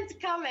springtime's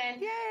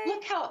coming.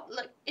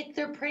 Yay.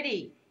 They're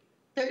pretty.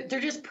 They're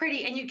just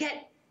pretty, and you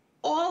get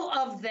all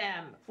of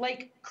them,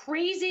 like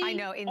crazy. I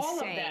know, insane. All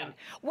of them.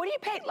 What do you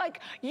pay? Like,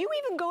 you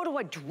even go to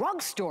a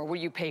drugstore where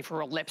you pay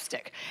for a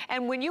lipstick.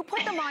 And when you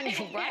put them on,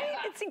 right?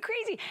 It's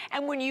crazy.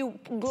 And when you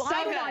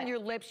glide it on your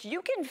lips,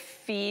 you can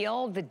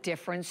feel the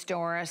difference,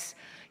 Doris.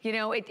 You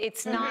know,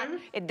 it's not,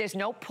 there's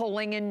no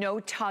pulling and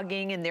no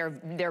tugging, and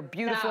they're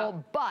beautiful.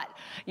 No. But,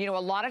 you know, a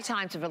lot of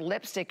times if a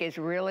lipstick is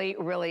really,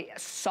 really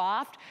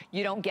soft,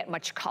 you don't get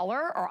much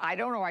color, or I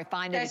don't know, I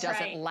find that it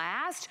doesn't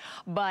last.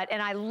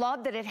 And I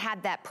love that it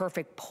had that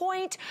perfect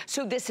point.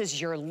 So this is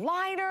your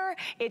liner,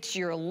 it's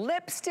your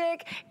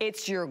lipstick,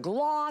 it's your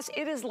gloss.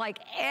 It is like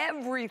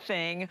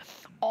everything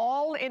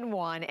all in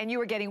one. And you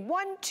are getting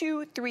 1,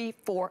 2, 3,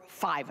 4,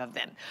 5 of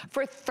them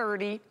for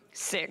 $36.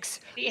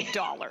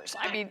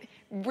 I mean,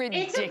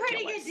 ridiculous. It's a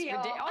pretty good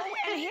deal.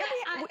 And here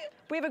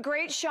we have a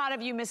great shot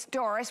of you, Miss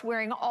Doris,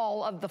 wearing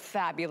all of the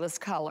fabulous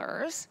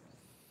colors.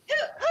 Who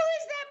is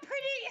that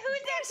pretty, who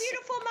is that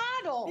beautiful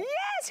model?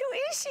 Yes, who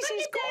is she?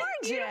 She's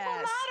gorgeous. Beautiful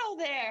model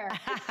there.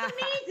 It's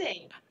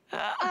amazing.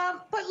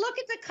 But look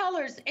at the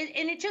colors,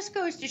 and it just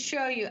goes to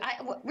show you,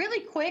 really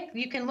quick,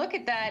 you can look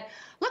at that.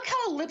 Look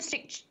how a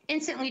lipstick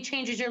instantly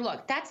changes your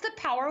look. That's the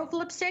power of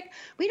lipstick.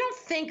 We don't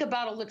think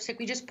about a lipstick,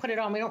 we just put it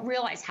on. We don't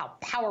realize how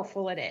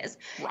powerful it is.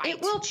 Right.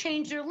 It will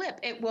change your lip.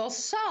 It will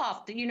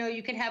soft. You know,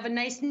 you can have a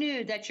nice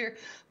nude, that's your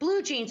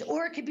blue jeans,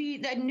 or it could be,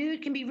 that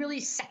nude can be really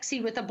sexy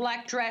with a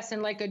black dress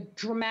and like a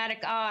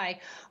dramatic eye.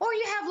 Or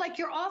you have like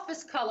your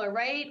office color,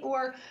 right?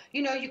 Or,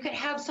 you know, you could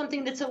have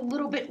something that's a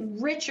little bit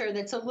richer,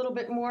 that's a little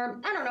bit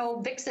more, I don't know,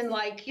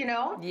 vixen-like, you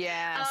know?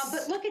 Yes.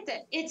 But look at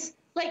that. It's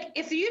like,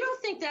 if you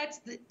don't think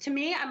that's, to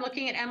me, I'm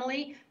looking at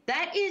Emily,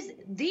 that is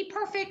the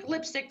perfect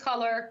lipstick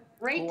color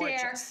right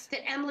there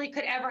that Emily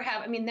could ever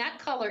have. I mean, that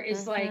color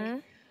is like,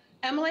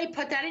 Emily,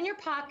 put that in your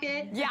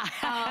pocket. Yeah.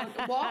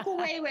 Walk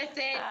away with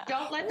it.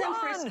 Don't let them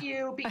frisk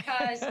you,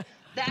 because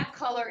that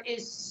color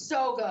is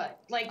so good.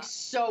 Like,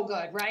 so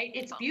good, right?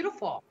 It's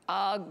beautiful.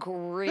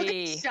 Agree. Look at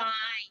the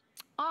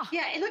shine.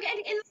 Yeah, and look, and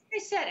like I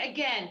said,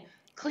 again,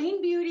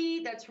 clean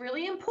beauty, that's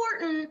really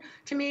important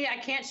to me. I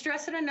can't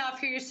stress it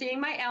enough. Here you're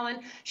seeing my Ellen.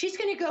 She's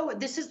going to go with,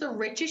 this is the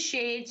richest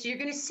shade, so you're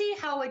going to see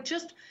how it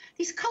just,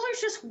 these colors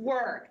just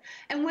work.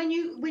 And when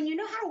you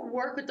know how to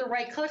work with the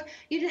right colors,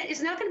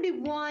 it's not going to be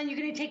one, you're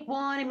going to take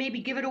one and maybe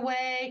give it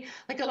away.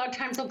 Like a lot of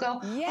times they'll go,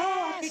 oh,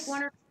 I'll take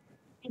one or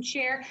and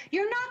share.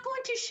 You're not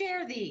going to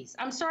share these.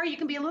 I'm sorry, you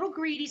can be a little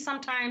greedy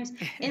sometimes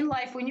in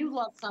life when you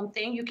love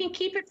something. You can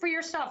keep it for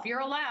yourself. You're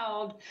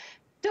allowed.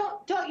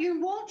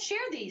 You won't share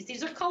these.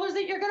 These are colors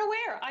that you're going to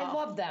wear. I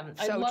love them.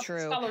 I love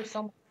these colors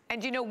so much.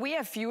 And you know, we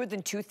have fewer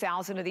than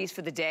 2,000 of these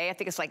for the day. I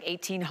think it's like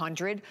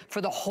 1,800 for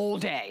the whole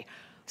day.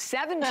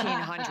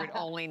 1,700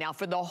 only now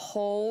for the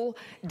whole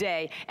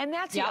day. And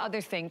that's the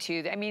other thing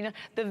too. I mean,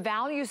 the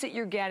values that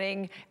you're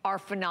getting are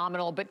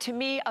phenomenal, but to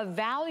me, a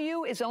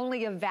value is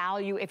only a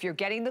value if you're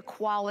getting the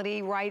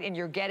quality right and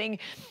you're getting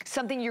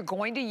something you're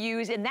going to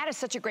use. And that is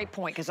such a great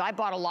point, because I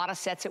bought a lot of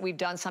sets that we've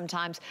done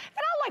sometimes, and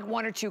I like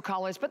 1 or 2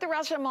 colors, but the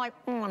rest of them I'm like,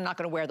 I'm not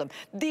gonna wear them.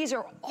 These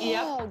are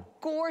all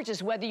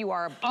gorgeous, whether you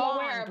are a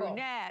blonde,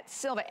 brunette,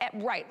 silver,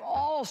 right,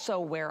 all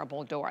so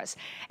wearable, Doris.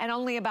 And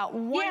only about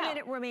 1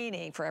 minute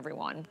remaining for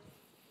everyone.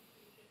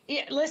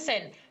 Yeah,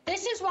 listen,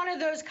 this is one of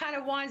those kind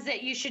of ones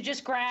that you should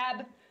just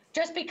grab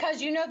just because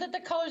you know that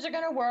the colors are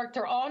going to work.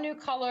 They're all new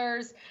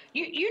colors.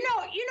 You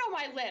know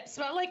my lips,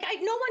 but like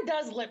no one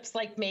does lips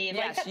like me.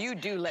 Yes, like, you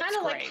do lips kind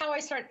of like how I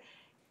start.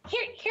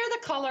 Here are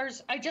the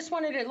colors. I just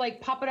wanted to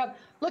like pop it up.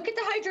 Look at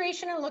the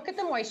hydration and look at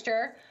the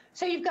moisture.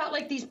 So you've got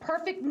like these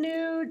perfect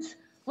nudes,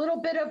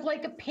 little bit of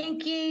like a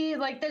pinky,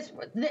 like this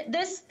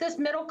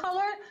middle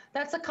color.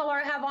 That's the color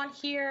I have on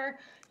here.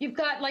 You've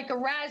got like a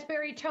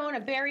raspberry tone, a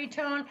berry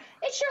tone.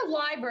 It's your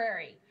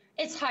library.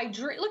 It's look at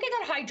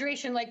that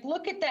hydration. Like,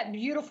 look at that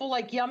beautiful,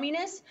 like,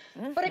 yumminess.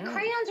 But a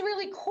crayon's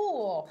really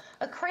cool.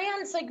 A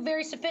crayon's like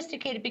very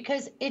sophisticated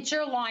because it's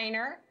your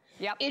liner.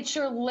 Yep. It's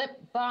your lip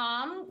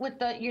balm with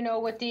the, you know,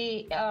 with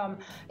the,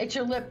 it's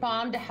your lip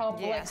balm to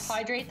help like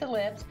hydrate the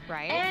lips.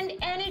 Right.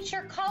 And it's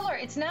your color.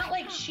 It's not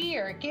like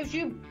sheer. It gives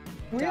you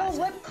real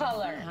lip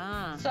color.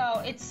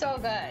 So it's so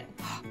good.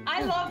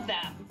 I love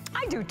them.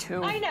 I do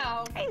too. I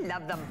know. I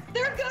love them.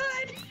 They're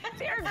good.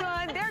 They're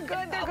good. They're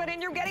good. They're good. And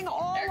you're getting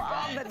all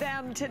of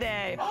them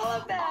today. All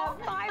of them. All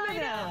 5 of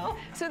them.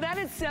 So that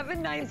is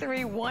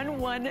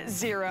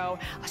 793-110.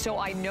 So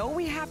I know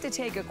we have to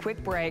take a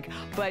quick break,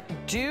 but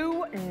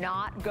do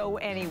not go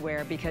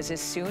anywhere, because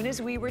as soon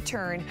as we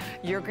return,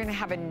 you're going to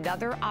have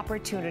another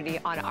opportunity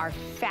on our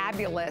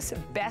fabulous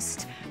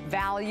best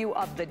value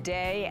of the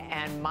day.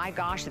 And my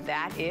gosh,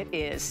 that it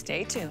is.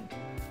 Stay tuned.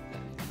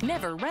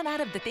 Never run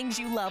out of the things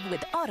you love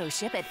with Auto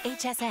Ship at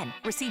HSN.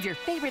 Receive your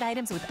favorite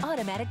items with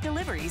automatic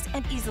deliveries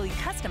and easily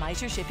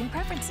customize your shipping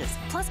preferences.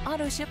 Plus,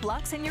 Auto Ship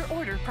locks in your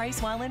order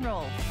price while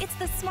enrolled. It's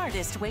the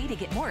smartest way to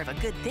get more of a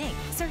good thing.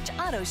 Search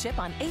Auto Ship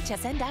on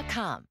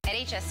hsn.com. At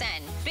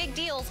HSN, big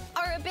deals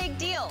are a big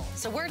deal.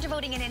 So we're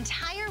devoting an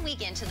entire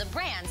weekend to the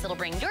brands that'll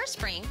bring your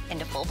spring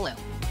into full bloom.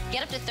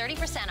 Get up to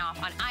 30%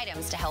 off on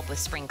items to help with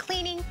spring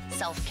cleaning,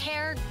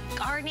 self-care,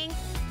 gardening,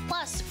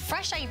 plus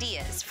fresh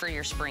ideas for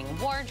your spring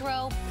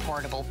wardrobe,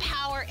 portable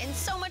power, and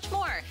so much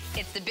more.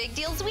 It's the Big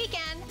Deals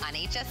Weekend on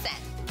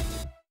HSN.